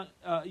sun,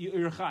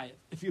 you're chayav.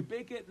 If you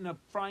bake it in a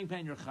frying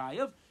pan, you're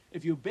chayav.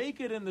 If you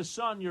bake it in the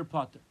sun, you're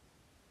potter.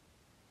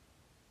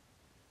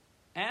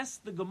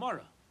 Ask the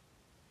Gemara,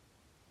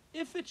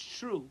 if it's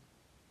true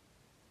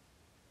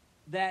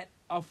that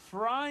a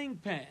frying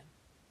pan,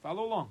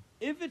 follow along,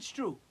 if it's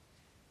true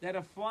that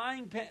a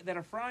frying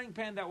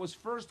pan that was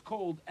first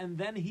cold and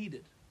then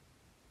heated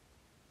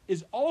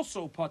is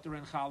also potter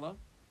and challah,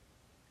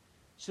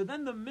 so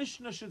then the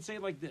Mishnah should say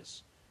like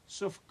this: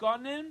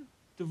 Sufganin,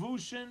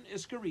 devushin,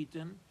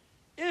 iskaritin.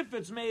 If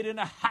it's made in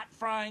a hot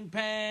frying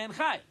pan,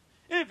 chay.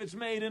 If it's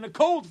made in a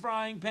cold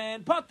frying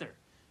pan, potter.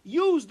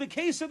 Use the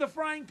case of the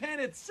frying pan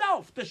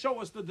itself to show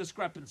us the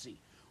discrepancy.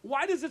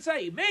 Why does it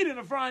say made in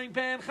a frying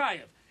pan,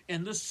 chayav?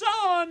 In the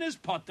sun is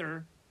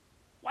potter.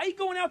 Why are you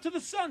going out to the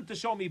sun to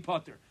show me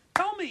potter?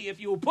 Tell me if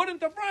you put it in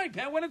the frying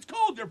pan when it's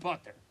cold, you're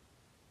potter.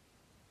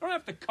 You don't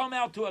have to come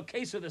out to a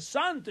case of the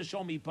sun to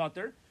show me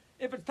potter.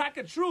 If it's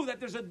taka true that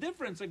there's a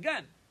difference,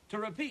 again, to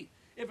repeat,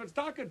 if it's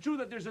taka true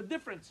that there's a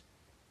difference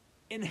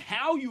in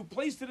how you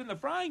placed it in the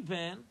frying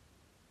pan,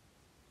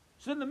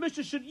 so then the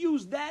Mishnah should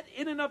use that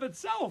in and of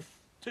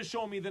itself to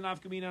show me the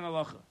nafkamina and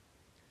halacha.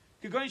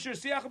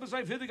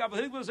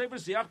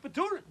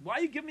 Why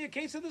you give me a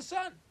case of the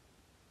sun?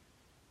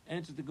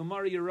 Answer the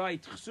Gemara, you're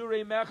right.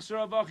 Really,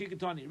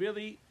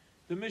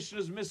 the Mishnah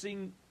is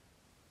missing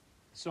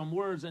some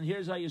words, and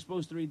here's how you're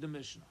supposed to read the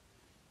Mishnah.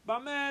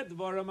 When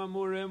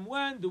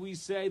do we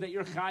say that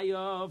you're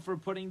chayav for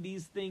putting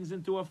these things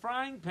into a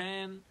frying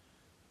pan?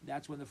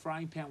 That's when the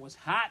frying pan was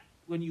hot,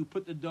 when you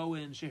put the dough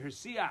in.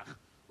 First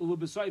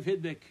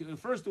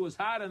it was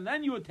hot, and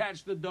then you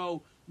attach the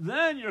dough,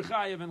 then you're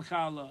chayav and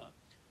challah.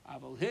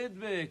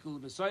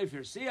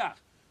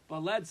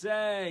 But let's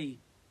say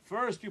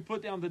first you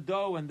put down the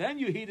dough and then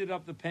you heated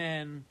up the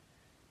pan,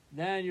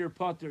 then you're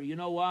potter. You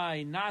know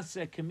why?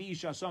 Nase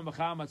kamish asam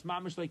b'chametz.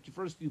 Mamish, like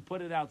first you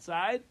put it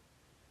outside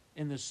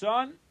in the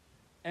sun,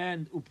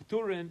 and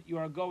upturin, you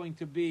are going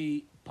to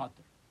be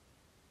potter.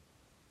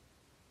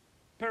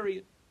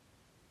 Period.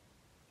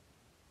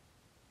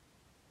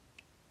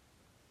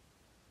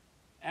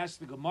 Ask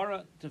the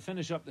Gemara to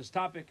finish up this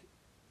topic.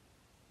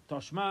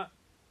 Toshma,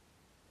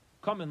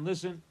 come and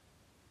listen.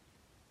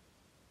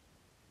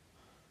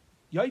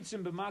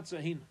 Yaitzim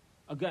b'matzah hina.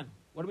 Again,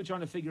 what are we trying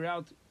to figure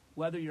out?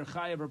 Whether you're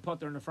chayav or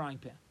potter in a frying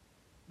pan.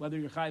 Whether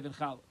you're chayav and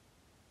challah.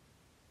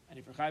 And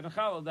if you're chayav and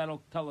challah,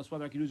 that'll tell us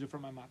whether I can use it for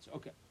my matzah.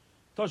 Okay.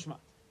 Toshma.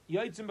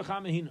 Yaitzim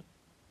b'chama hina.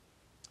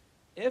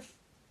 If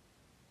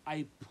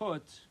I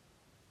put...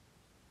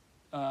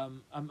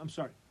 I'm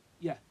sorry.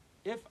 Yeah.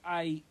 If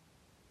I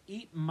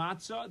eat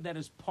matzah that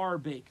is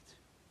par-baked.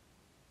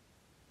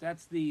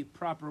 That's the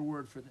proper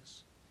word for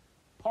this.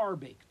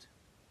 Par-baked.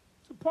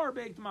 It's a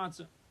par-baked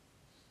matzah.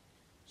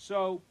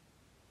 So,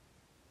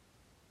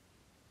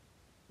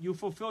 you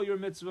fulfill your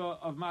mitzvah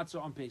of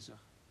matzah on Pesach.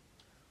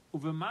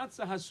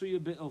 Uvematzah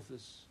hasuya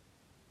be'ilfis.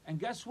 And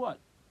guess what?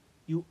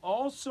 You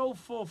also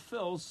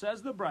fulfill,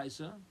 says the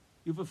Brisa,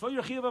 you fulfill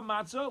your chiyuv of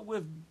matzah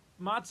with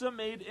matzah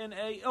made in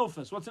a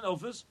ilfis. What's an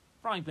ilfis?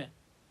 Frying pan.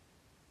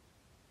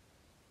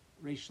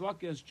 Reish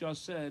Lakish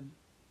just said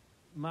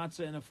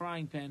matzah in a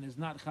frying pan is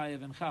not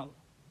chayav and challah.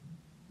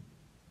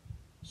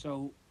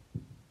 So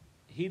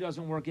he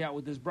doesn't work out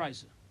with this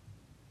brisa.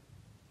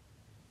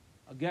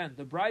 Again,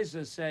 the brisa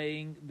is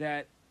saying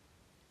that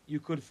you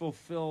could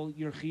fulfill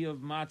your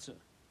chiyuv matzah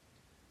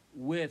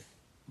with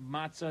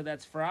matzah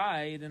that's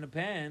fried in a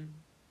pan.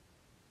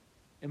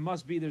 It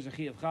must be there's a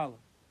chiyuv challah,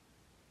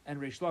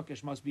 and Reish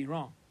Lakish must be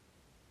wrong.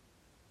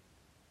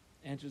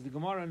 Answers the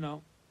Gemara,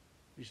 no.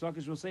 Reish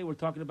Lakish will say we're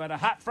talking about a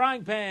hot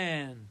frying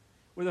pan,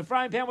 where the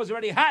frying pan was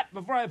already hot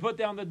before I put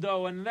down the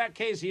dough, and in that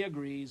case he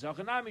agrees. And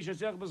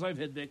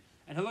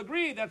he'll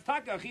agree that's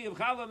taka chiyuv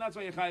challah, and that's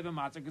why you chayav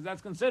matzah, because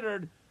that's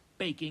considered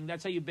baking.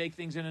 That's how you bake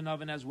things in an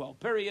oven as well.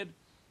 Period.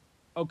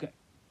 Okay.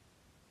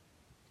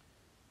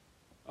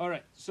 All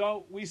right.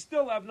 So we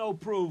still have no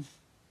proof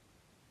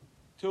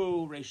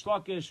to Reish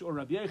Lakish or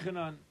Rabbi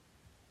Yechanan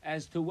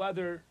as to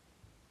whether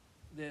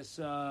this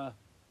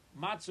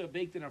matzah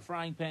baked in a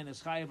frying pan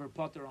is chayav or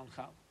potter on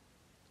challah.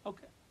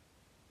 Okay.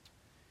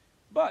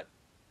 But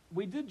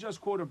we did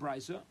just quote a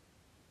brisa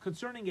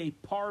concerning a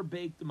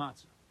par-baked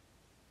matzah.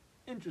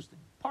 Interesting.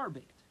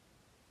 Par-baked.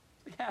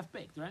 It's like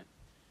half-baked, right?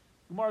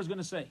 Gemara is going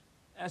to say,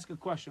 ask a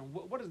question.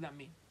 What does that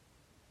mean?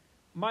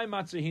 My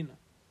matzahina.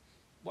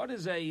 What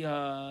is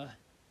a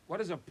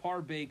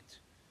par-baked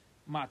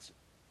matzah?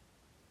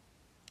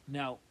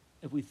 Now,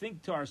 if we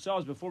think to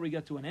ourselves before we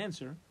get to an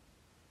answer,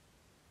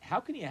 how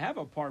can you have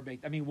a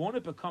par-baked? I mean, won't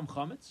it become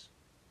chametz?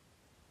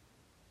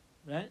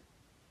 Right?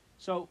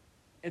 So,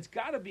 it's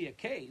got to be a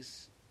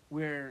case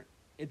where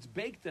it's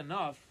baked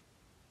enough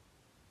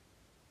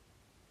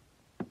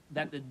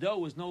that the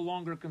dough is no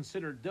longer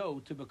considered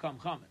dough to become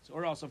chametz.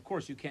 Or else, of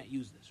course, you can't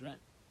use this, right?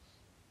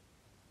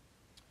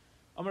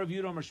 Amar Rav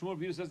Yehuda Amar Shmuel. Rav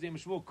Yehuda says the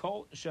Shmuel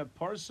kol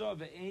sheparsa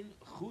ve'ein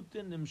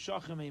chutin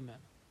nimshachem eimen.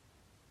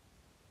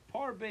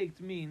 Par-baked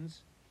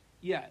means,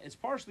 yeah, it's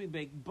partially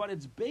baked, but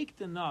it's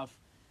baked enough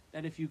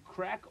that if you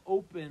crack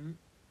open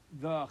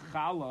the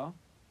challah,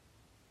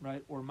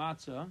 right, or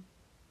matzah,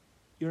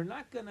 you're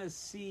not going to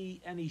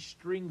see any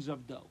strings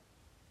of dough.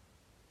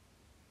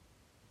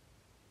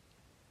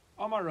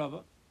 Amar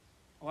Rava,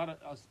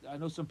 I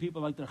know some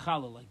people like their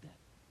challah like that.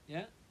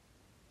 Yeah?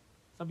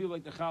 Some people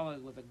like the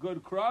challah with a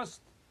good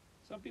crust.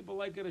 Some people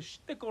like it a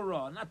shtickle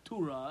raw, not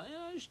too raw. You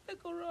know,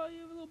 shtickle raw,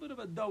 you have a little bit of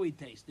a doughy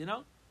taste, you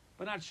know?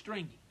 But not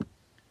stringy.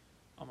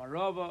 Amar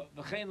Rava,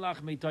 v'chein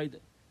lach meitaida.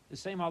 The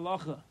same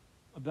halacha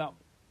about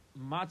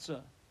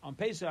matzah on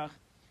Pesach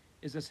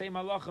is the same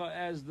halacha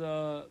as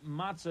the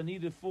matzah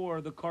needed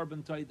for the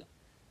carbon taida.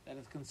 That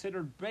is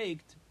considered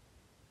baked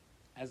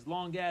as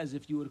long as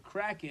if you would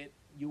crack it,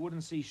 you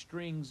wouldn't see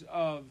strings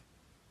of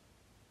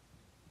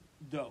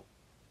dough.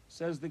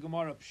 Says the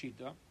Gemara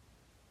Pshita.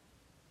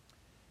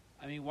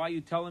 I mean, why are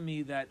you telling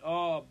me that,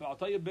 I'll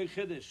tell you a big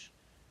chiddush.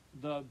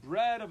 The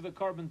bread of the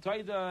carbon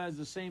taida has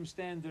the same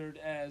standard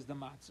as the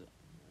matzah.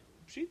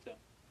 Pshita.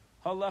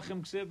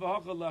 Ha-lechem ksiv,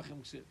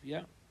 ha-lechem ksiv.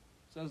 Yeah?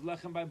 Says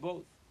lechem by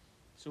both.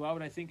 So why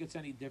would I think it's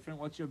any different?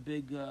 What's your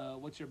big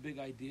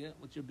idea?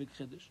 What's your big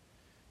chiddush?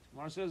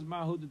 Gemara says,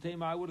 Mahu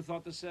d'tema, I would have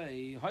thought to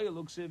say,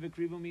 Hayaluk ksiv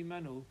v'krivu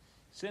mimenu.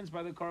 Since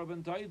by the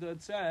carbon taida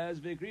it says,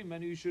 v'krivu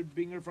mimenu, you should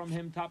bring her from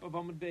him, top of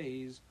Amud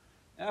Beis.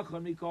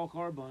 Echad mikol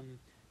carbon.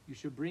 You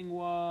should bring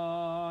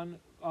one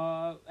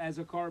as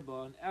a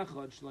carbon.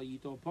 Echad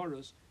shlayito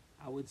parus.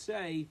 I would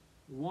say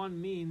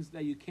one means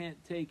that you can't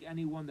take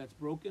any one that's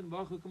broken.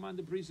 V'acha command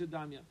prisa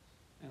damya.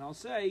 And I'll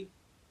say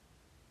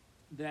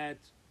that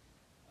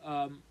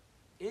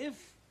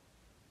if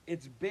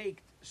it's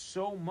baked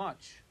so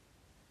much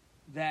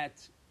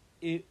that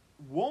it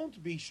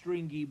won't be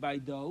stringy by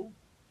dough,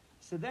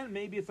 so then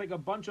maybe it's like a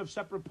bunch of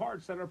separate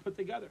parts that are put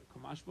together.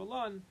 Kamash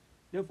Malan.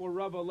 Therefore,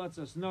 Rava lets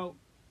us know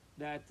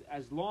that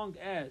as long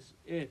as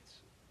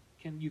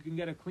you can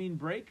get a clean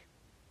break,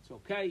 it's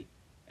okay,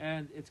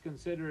 and it's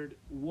considered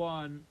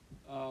one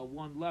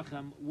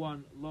lechem,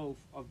 one loaf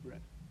of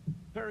bread.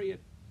 Period.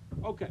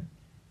 Okay.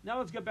 Now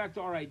let's get back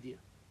to our idea.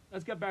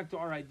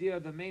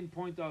 The main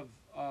point of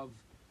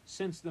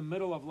since the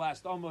middle of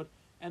last Amud,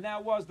 and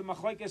that was the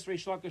Machlekes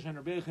Reish Lakish and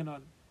Rabbi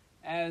Yochanan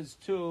as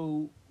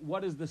to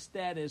what is the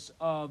status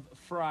of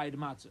fried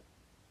matzah.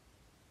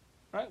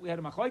 Right? We had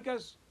a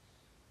Machlekes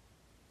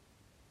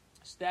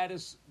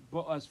status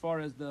as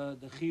far as the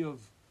chiyuv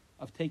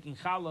of taking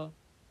challah,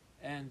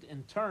 and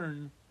in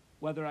turn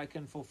whether I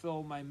can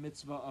fulfill my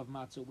mitzvah of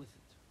matzah with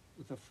it,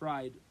 with a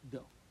fried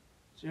dough.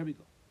 So here we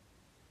go.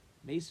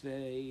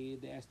 Meisvei,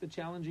 they asked the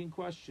challenging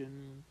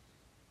question.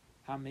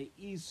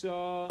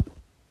 Hameisa,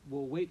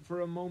 we'll wait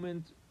for a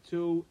moment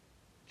to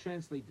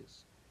translate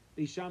this.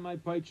 Beishamai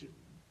Paitrin.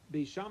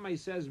 Beishamai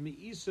says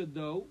Meisa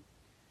dough,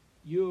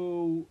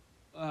 you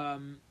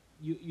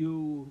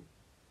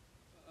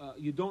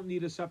don't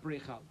need a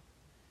separate challah.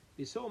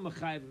 Beisol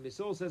Mechayv,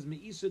 Beisol says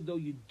Meisa dough,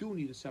 you do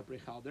need a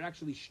separate challah. They're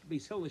actually,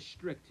 Beisol is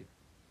strict here.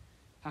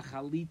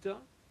 Hachalita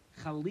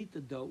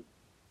dough.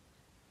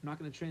 I'm not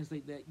going to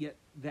translate that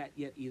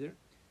yet either.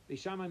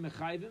 Beishamai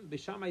Mechayvim,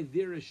 Beishamai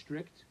there is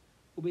strict.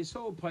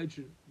 Ubeisol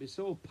Paitrin,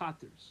 Beisol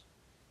Paters.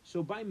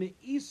 So by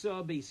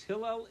Meisa, Beis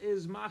Hillel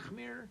is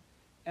Machmir,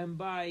 and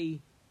by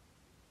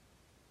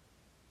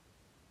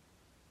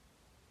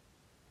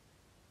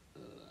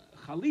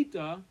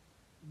Chalita,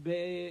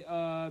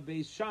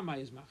 Beis Shammai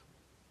is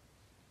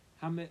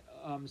Machmir.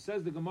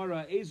 Says the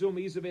Gemara, Ezo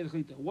Meisa Beis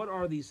Chalita. What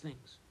are these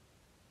things?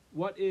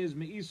 What is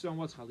Meisa and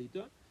what's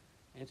Chalita?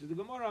 Answer the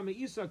Gemara,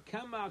 Meisa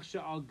Kamach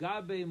Sha'al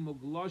Gabe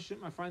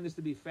Mugloshim. I find this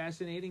to be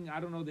fascinating. I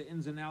don't know the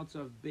ins and outs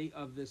of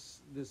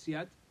this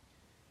yet.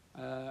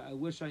 I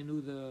wish I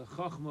knew the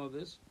chachma of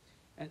this.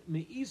 And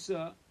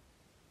Meisa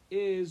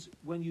is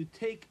when you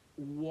take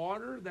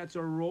water that's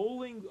a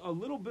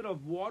little bit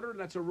of water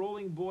that's a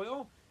rolling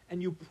boil,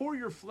 and you pour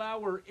your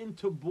flour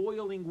into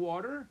boiling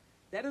water.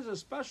 That is a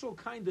special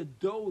kind of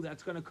dough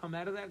that's going to come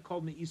out of that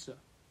called Meisa.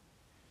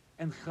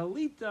 And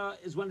Chalita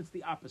is when it's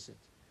the opposite.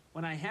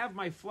 When I have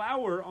my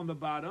flour on the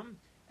bottom,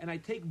 and I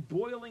take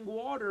boiling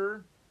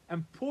water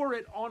and pour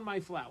it on my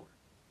flour.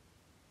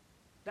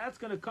 That's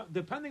going to come,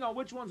 depending on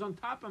which one's on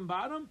top and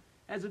bottom,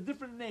 has a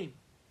different name.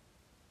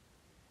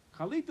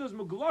 Chalita is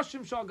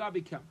Mugloshim Shal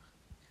Gabi Kemach.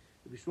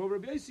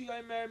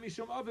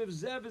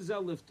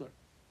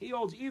 He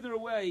holds either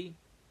way,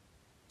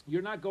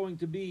 you're not going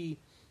to be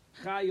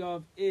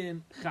chayav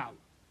in challah.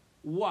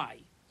 Why?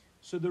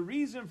 So the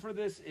reason for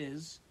this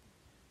is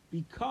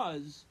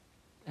because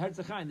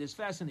Herzchaim, this is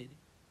fascinating.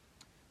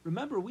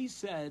 Remember, we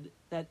said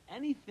that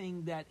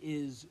anything that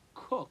is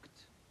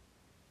cooked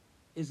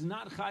is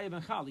not chayav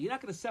and challah. You're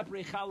not going to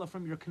separate challah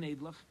from your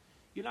knedlach.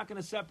 You're not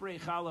going to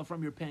separate challah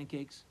from your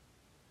pancakes.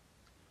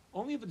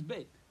 Only if it's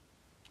baked.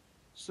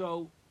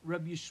 So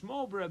Rabbi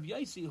Yishmael Rabbi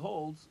Yaisi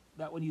holds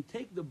that when you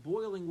take the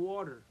boiling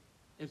water,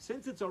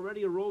 since it's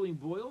already a rolling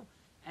boil,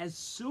 as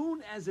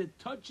soon as it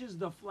touches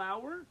the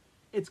flour,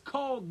 it's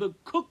called the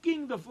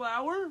cooking the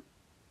flour.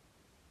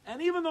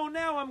 And even though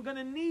now I'm going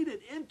to knead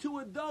it into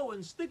a dough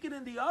and stick it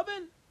in the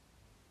oven,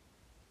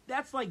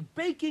 that's like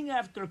baking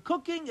after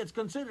cooking. It's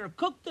considered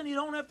cooked and you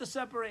don't have to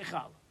separate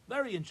challah.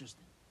 Very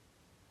interesting.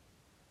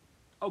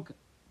 Okay.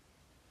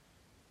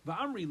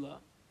 Va'amrila,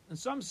 and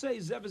some say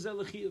zev is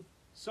elichiv.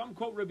 Some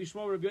quote Rabbi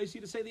Yishmael Rabbi Yaisi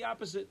to say the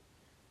opposite.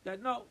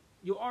 That no,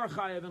 you are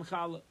chayav and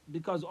challah,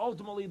 because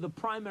ultimately the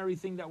primary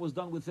thing that was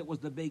done with it was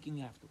the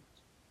baking afterwards.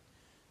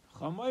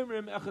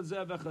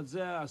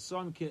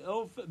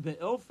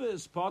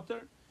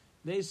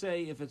 They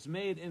say if it's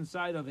made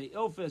inside of a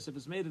ilfis, if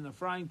it's made in a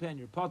frying pan,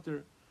 you're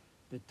potter.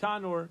 The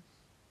tanor.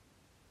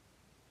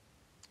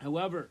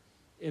 However,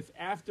 if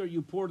after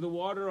you pour the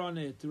water on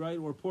it, right,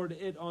 or poured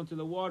it onto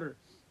the water,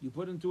 you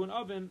put into an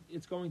oven,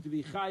 it's going to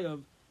be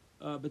chayav.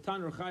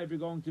 Betanor chayav, you're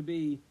going to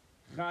be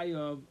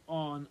chayav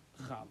on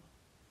challah.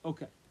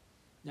 Okay.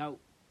 Now,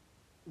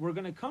 we're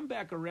going to come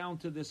back around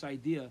to this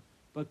idea,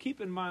 but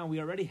keep in mind we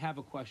already have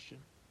a question.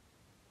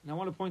 And I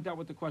want to point out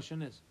what the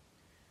question is.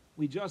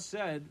 We just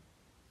said,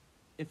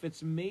 if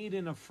it's made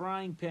in a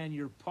frying pan,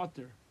 you're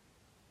potter.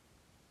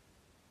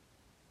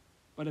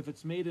 But if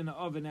it's made in an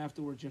oven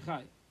afterwards, you're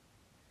chayav.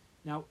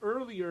 Now,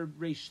 earlier,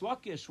 Reish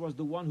Lakish was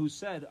the one who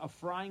said, a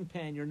frying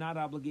pan, you're not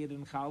obligated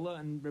in challah,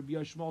 and Rabbi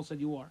Yishmael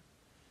said you are.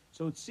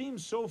 So it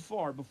seems so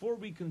far, before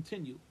we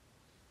continue,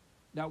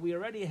 that we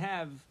already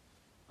have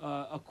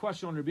a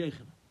question on Rabbi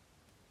Yochanan.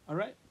 All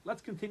right?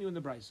 Let's continue in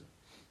the Brisa.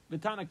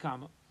 V'tana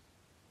kama.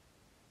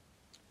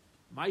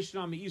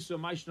 Maishna me'iso,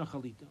 maishna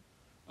chalita.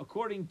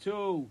 According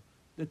to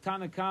the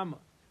Tanakama,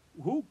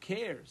 who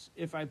cares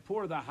if I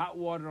pour the hot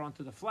water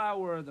onto the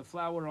flour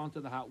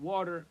onto the hot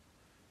water?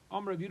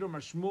 Amr Rav Yudah Mar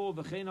Shmuel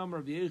v'chein Amr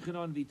Rav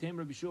Yochanan v'tem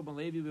Rabbi Shua ben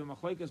Levi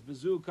v'machleikas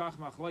bezu kach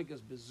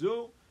machleikas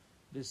bezu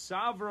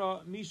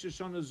v'savra misha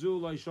shanazu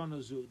lo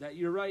shanazu. That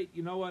you're right.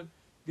 You know what?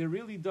 There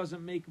really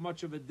doesn't make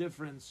much of a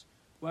difference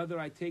whether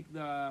I take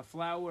the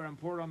flour and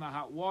pour it on the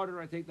hot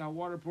water, I take the hot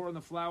water, pour it on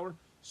the flour.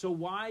 So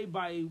why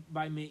by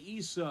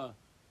Me'isa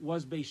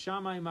was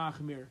Beishamai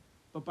Machmir,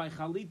 but by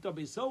Chalita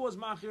Beisil was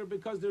Machmir?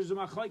 Because there's a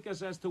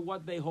machlaikas as to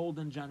what they hold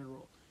in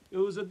general. It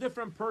was a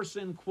different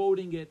person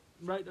quoting it,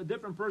 right? A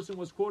different person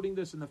was quoting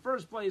this in the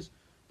first place,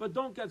 but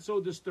don't get so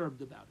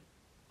disturbed about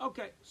it.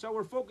 Okay, so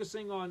we're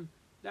focusing on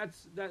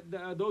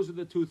those are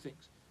the two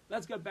things.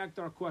 Let's get back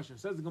to our question.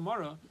 Says the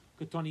Gemara,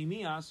 Ketoni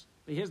Mias,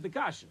 but here's the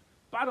kasha.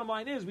 Bottom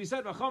line is, we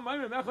said,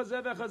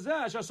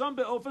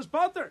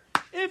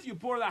 if you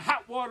pour the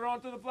hot water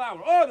onto the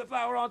flour, or the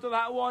flour onto the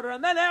hot water,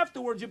 and then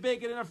afterwards you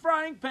bake it in a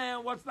frying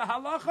pan, what's the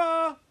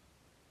halacha?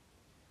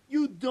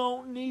 You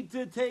don't need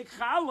to take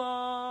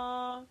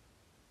challah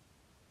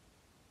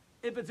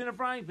if it's in a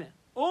frying pan.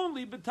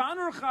 Only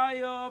betanur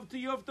chayav to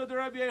yufta the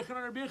Rabbi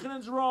Yochanan. Rabbi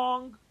Yochanan's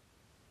wrong.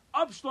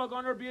 Upshlag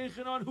on Rabbi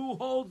Yochanan, who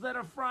holds that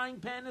a frying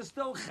pan is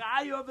still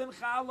chayav in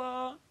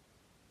challah.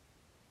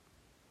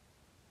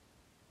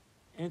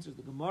 Answers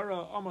the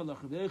Gemara, Amar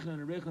lach Rabbi Yochanan,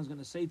 and Rabbi Yochanan is going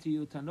to say to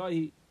you,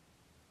 Tanoi,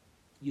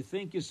 you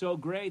think you're so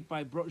great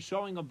by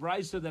showing a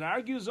brisa that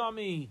argues on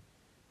me?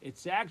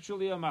 It's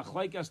actually a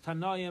machlaikas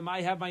Tanoim.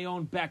 I have my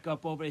own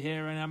backup over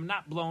here, and I'm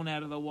not blown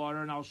out of the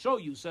water, and I'll show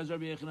you, says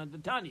Rabbi Yochanan the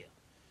Tanya.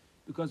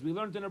 Because we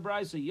learned in a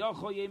brisa,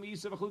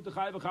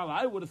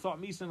 I would have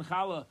thought Misa and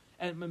Chala,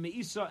 and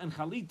Meisa and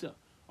Chalita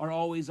are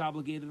always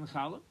obligated in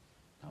Chala.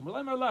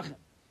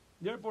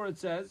 Therefore it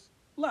says,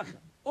 Lechem.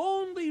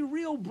 Only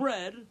real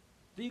bread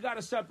that you got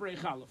to separate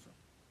challah from.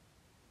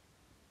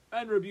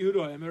 And Rabbi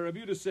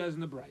Yehuda says in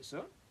the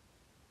Brisa,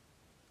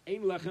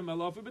 Ein lechem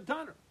elafu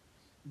b'taner.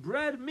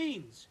 Bread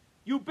means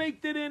you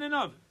baked it in an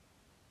oven.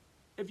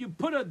 If you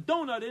put a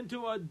donut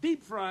into a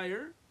deep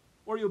fryer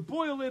or you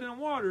boil it in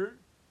water,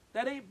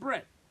 that ain't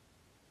bread.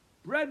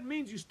 Bread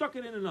means you stuck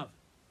it in an oven.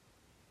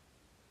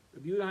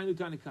 Rabbi Yehuda Hainu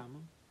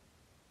Tanakama.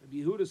 Rabbi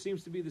Yehuda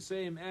seems to be the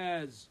same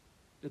as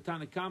the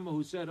Tanakama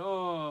who said,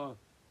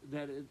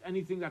 that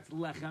anything that's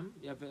lechem,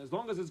 as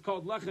long as it's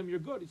called lechem, you're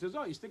good. He says,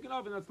 you stick it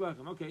oven, that's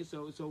lechem. Okay,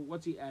 so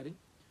what's he adding?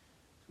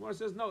 Gemara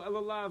says, no,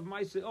 elalav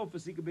ma'ase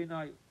ofis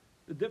ikabeinai.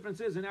 The difference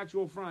is an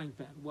actual frying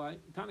pan. Why?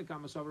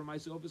 Tanakama savar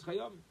ma'ase ofis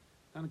chayavim.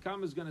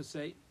 Tanakama is going to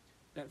say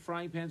that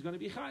frying pan is going to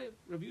be chayav.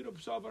 Rabbi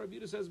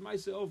Yehuda says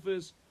ma'ase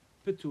ofis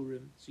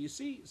peturim. So you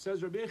see,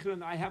 says Rabbi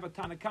Yochanan, I have a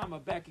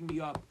Tanakama backing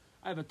me up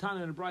I have a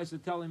Tana and a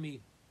Brisa telling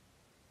me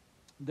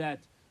that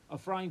a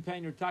frying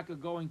pan you're taka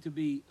going to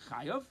be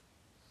chayav,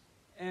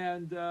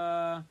 and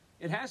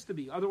it has to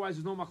be. Otherwise,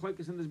 there's no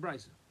machlekes in this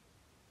Brisa.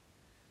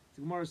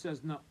 The Gemara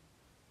says no,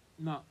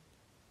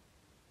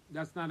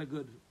 that's not a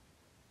good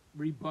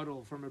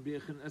rebuttal from Rabbi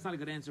Yechon. That's not a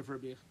good answer for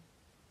Rabbi Yechon.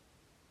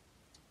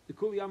 The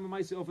Kuli Yama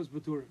Maisi Ofas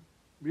Baturim.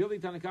 Really,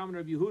 Tanakam and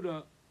Rabbi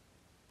Yehuda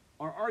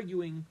are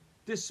arguing,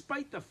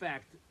 despite the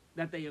fact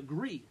that they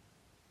agree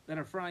that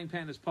a frying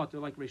pan is potter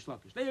like Reish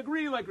Lakish. They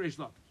agree like Reish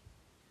Lakish.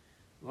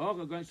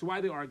 So why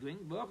are they arguing?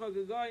 You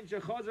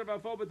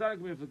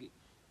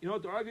know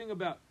what they're arguing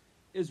about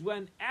is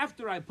when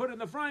after I put it in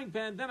the frying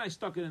pan, then I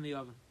stuck it in the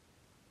oven.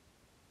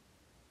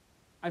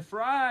 I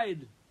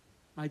fried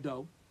my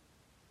dough,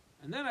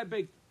 and then I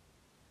baked.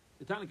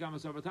 The Tanakama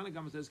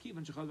says,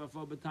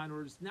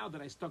 now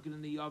that I stuck it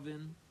in the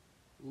oven,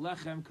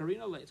 lechem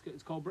karina le.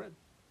 It's called bread.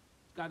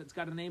 It's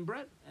got a name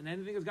bread, and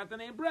anything that's got the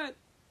name bread,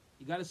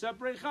 you got to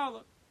separate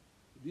challah.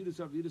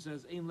 Yehuda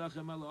says, "Ein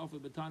lechem ela ofe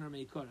b'taner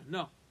meikara."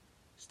 No,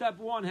 step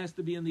one has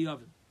to be in the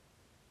oven.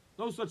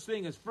 No such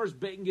thing as first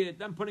baking it,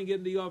 then putting it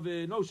in the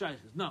oven. No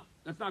shaykhs. No,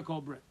 that's not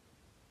called bread.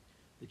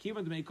 The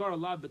kivan to meikara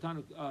lav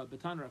b'taner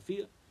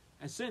afiyah,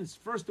 and since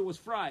first it was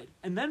fried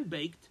and then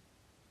baked,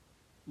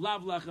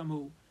 lav lechem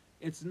hu,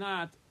 it's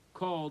not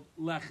called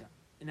lechem.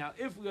 And now,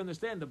 if we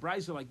understand the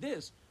brisa like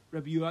this,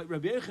 Rabbi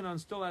Yechanan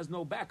still has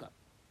no backup.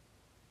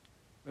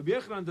 Rabbi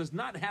Yechanan does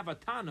not have a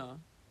Tana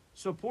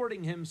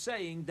supporting him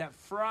saying that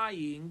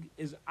frying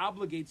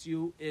obligates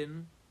you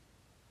in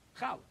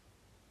challah.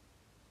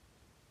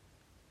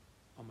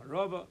 Amar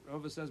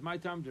Rava says, my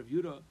time, Rav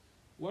Yehuda,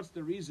 what's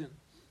the reason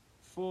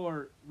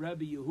for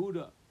Rabbi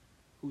Yehuda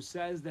who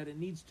says that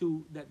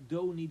that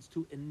dough needs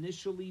to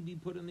initially be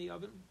put in the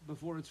oven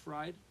before it's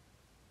fried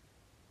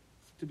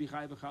to be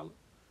chayav challah?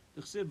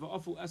 The Chsiv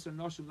va'afu eser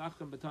noshim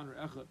lachem b'taner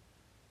echad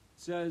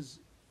says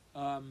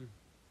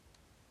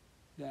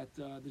that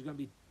there's going to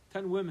be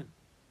 10 women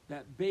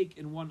that bake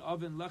in one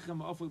oven. Lechem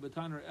va'afu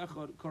b'taner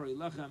echad kori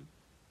lechem.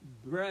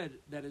 Bread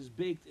that is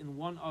baked in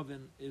one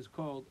oven is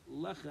called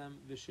lechem.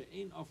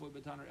 V'she'ein afu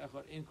b'taner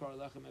echad in kori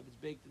lechem. If it's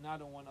baked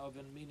not in one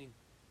oven, meaning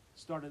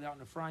started out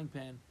in a frying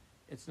pan,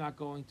 it's not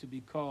going to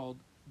be called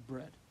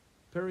bread.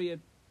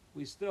 Period.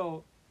 We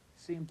still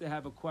seem to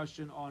have a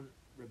question on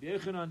Rabbi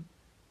Yechanan,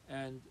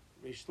 and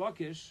Reish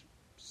Lakish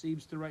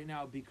seems to right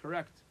now be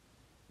correct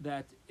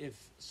that if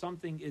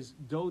something is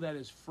dough that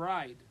is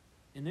fried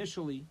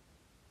initially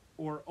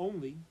or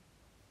only,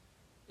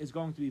 is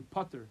going to be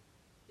putter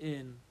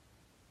in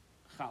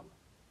challah.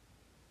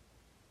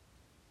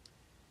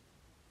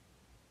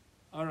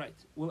 All right,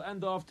 we'll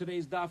end off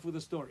today's daf with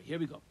a story. Here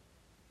we go.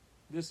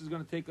 This is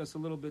going to take us a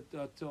little bit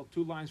till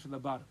 2 lines from the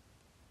bottom.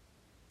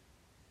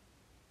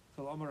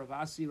 Till Amar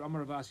Ravasi.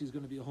 Amar Ravasi is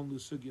going to be a whole new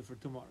sugya for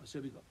tomorrow. So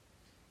here we go.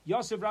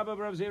 Yosef Rabba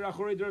Rav Zera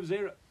Chorei Rav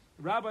Zera.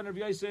 Rabba and Rav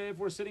Yosef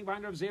were sitting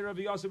behind Rav Zera.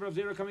 Yosef Rav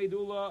Zera Kamei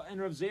Ula,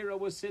 and Rav Zera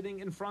was sitting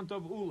in front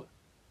of Ula.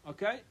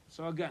 Okay,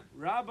 so again,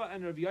 Rabba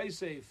and Rav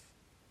Yosef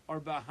are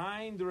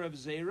behind Rav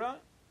Zera,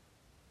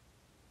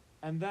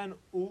 and then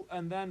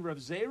Rav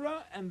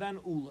Zera, and then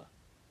Ula.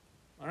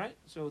 All right,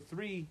 so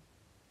three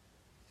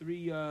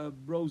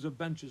rows of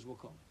benches, we'll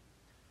call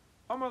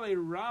it. Amalei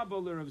Rabba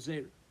le Rav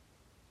Zera.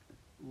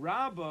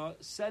 Rabba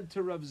said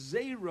to Rav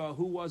Zera,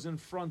 who was in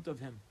front of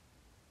him,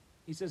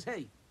 he says,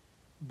 hey,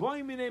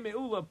 boy mine me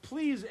Ula,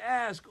 please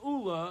ask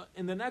Ula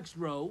in the next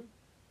row,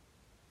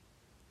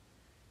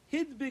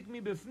 hidbik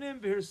mi befnim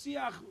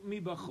v'hirsiach mi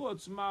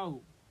bachutz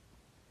mahu.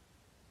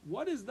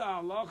 What is the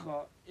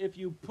halacha if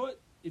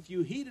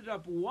you heated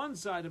up one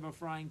side of a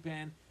frying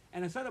pan,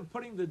 and instead of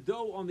putting the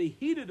dough on the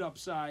heated up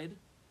side,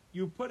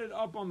 you put it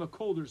up on the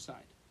colder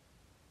side?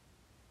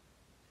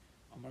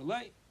 Amar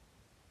lei.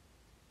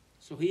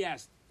 So he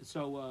asked,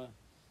 so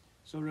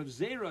Rav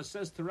Zera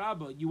says to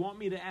Rabba, you want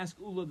me to ask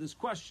Ula this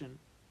question?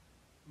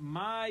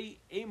 My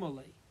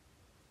emale.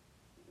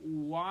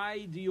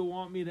 Why do you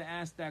want me to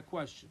ask that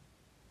question?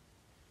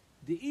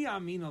 The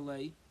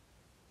iaminale,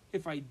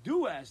 if I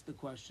do ask the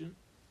question,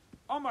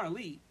 Amar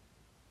li,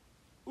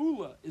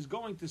 Ula is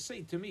going to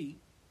say to me,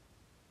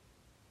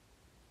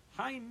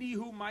 Hai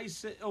nihu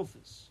maise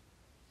ilfis.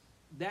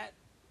 That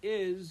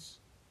is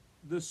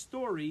the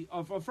story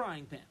of a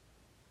frying pan.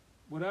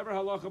 Whatever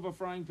halacha of a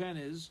frying pan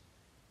is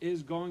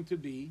going to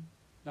be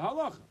the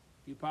halacha.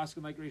 If you pass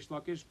like Reish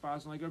Lakish,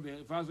 pass like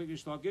Reish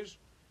Lakish,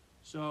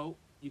 so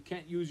you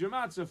can't use your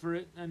matzah for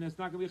it, and it's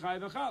not going to be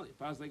chayiv and chali.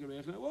 Pass like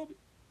Reish, and it will be.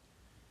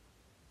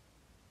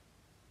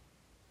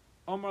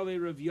 Omar le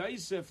Rav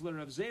Yosef le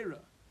Rav Zera.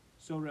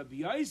 So Rav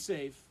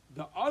Yosef,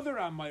 the other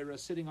Amayra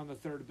sitting on the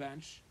third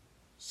bench,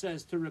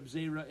 says to Rav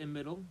Zera in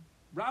middle.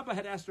 Rabbah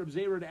had asked Rav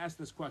Zera to ask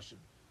this question.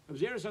 Rav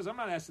Zera says, I'm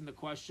not asking the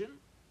question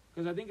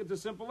because I think it's a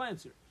simple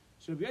answer.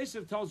 So Rav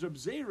Yosef tells Rav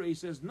Zera, he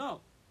says,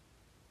 no.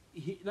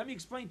 Let me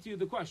explain to you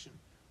the question.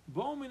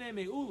 Bo mine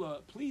me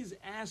Ula, please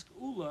ask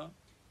Ula,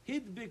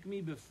 hidbik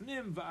mi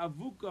befnim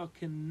va'avuka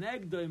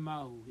kenegdoi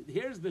mahu.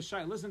 Here's the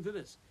shay. Listen to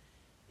this.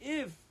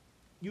 If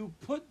you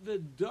put the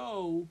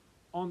dough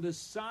on the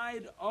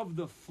side of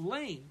the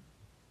flame,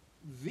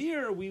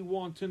 there we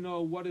want to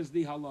know what is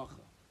the halacha.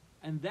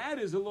 And that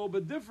is a little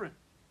bit different.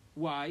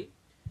 Why?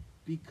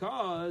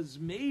 Because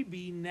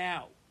maybe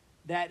now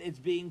that it's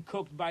being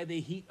cooked by the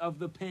heat of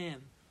the pan,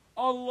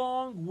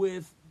 along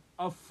with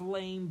a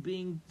flame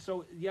being,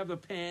 so you have the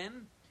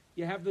pan,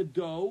 you have the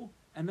dough,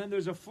 and then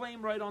there's a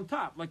flame right on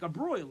top, like a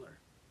broiler,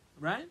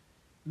 right?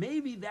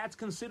 Maybe that's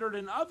considered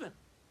an oven,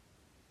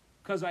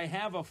 because I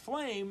have a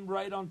flame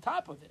right on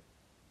top of it.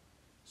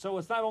 So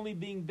it's not only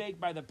being baked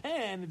by the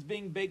pan, it's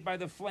being baked by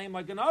the flame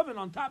like an oven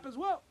on top as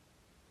well.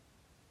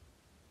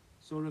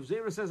 So Rav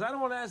Zera says, I don't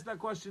want to ask that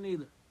question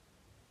either.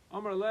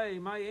 Amar lei,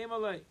 my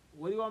emalei.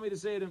 What do you want me to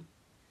say to him?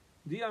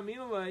 Di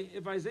aminalei.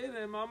 If I say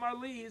to him, Amar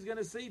li, he's going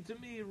to say to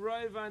me,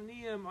 Roi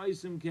vaniyam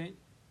aisim kain,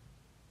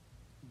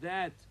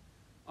 that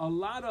a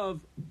lot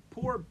of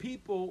poor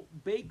people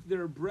bake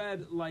their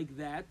bread like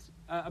that.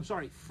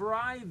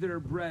 Fry their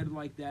bread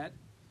like that,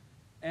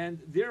 and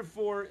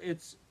therefore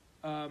it's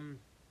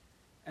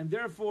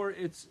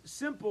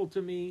simple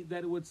to me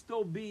that it would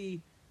still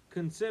be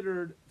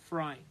considered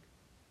frying.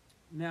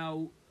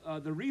 Now,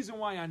 the reason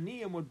why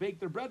aniyim would bake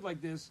their bread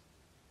like this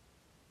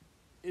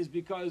is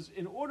because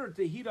in order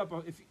to heat up,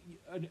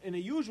 in a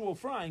usual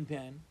frying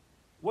pan,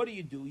 what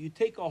do? You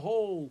take a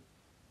whole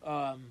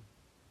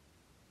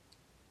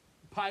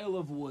pile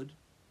of wood,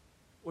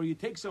 or you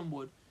take some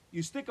wood,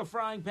 you stick a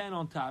frying pan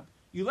on top,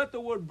 you let the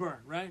wood burn,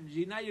 right?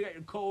 Now you got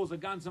your coals, a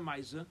ganze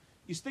maisa,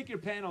 you stick your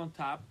pan on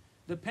top,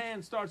 the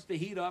pan starts to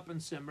heat up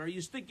and simmer, you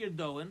stick your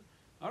dough in,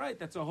 all right,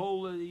 that's a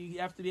whole, you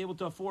have to be able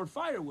to afford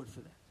firewood for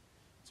that.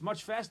 It's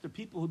much faster.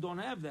 People who don't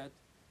have that,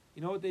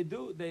 you know what they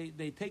do?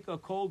 They take a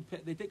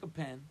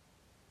pan,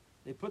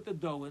 they put the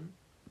dough in,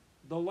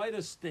 they'll light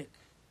a stick,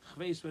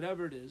 chveis,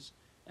 whatever it is,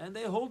 and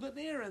they hold it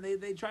near and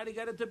they try to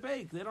get it to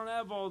bake. They don't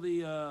have all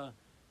the,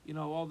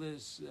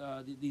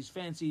 these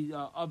fancy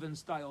oven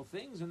style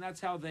things, and that's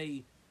how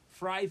they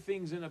fry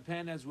things in a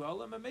pan as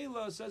well. And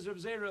Mamela says Rav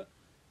Zera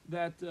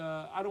that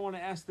I don't want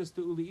to ask this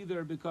to Uli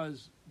either,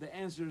 because the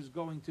answer is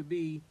going to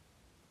be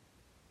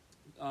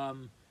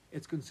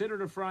it's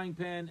considered a frying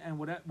pan, and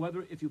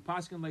whether if you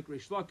paskin like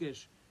Reish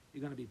Lakish, you're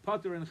going to be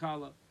pater in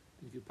challah,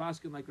 and if you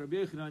paskin like Rabbi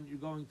Yechanan, you're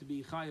going to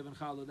be chayav in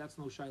challah. That's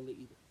no shaila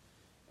either.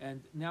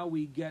 And now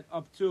we get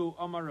up to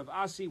Omar of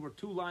Asi. We're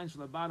 2 lines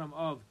from the bottom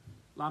of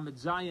Lamed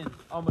Zayin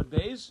Amud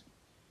Beis,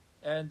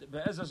 and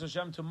Be'ezras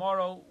Hashem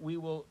tomorrow we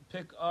will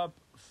pick up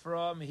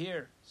from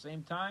here,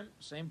 same time,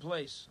 same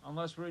place,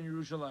 unless we're in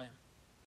Yerushalayim.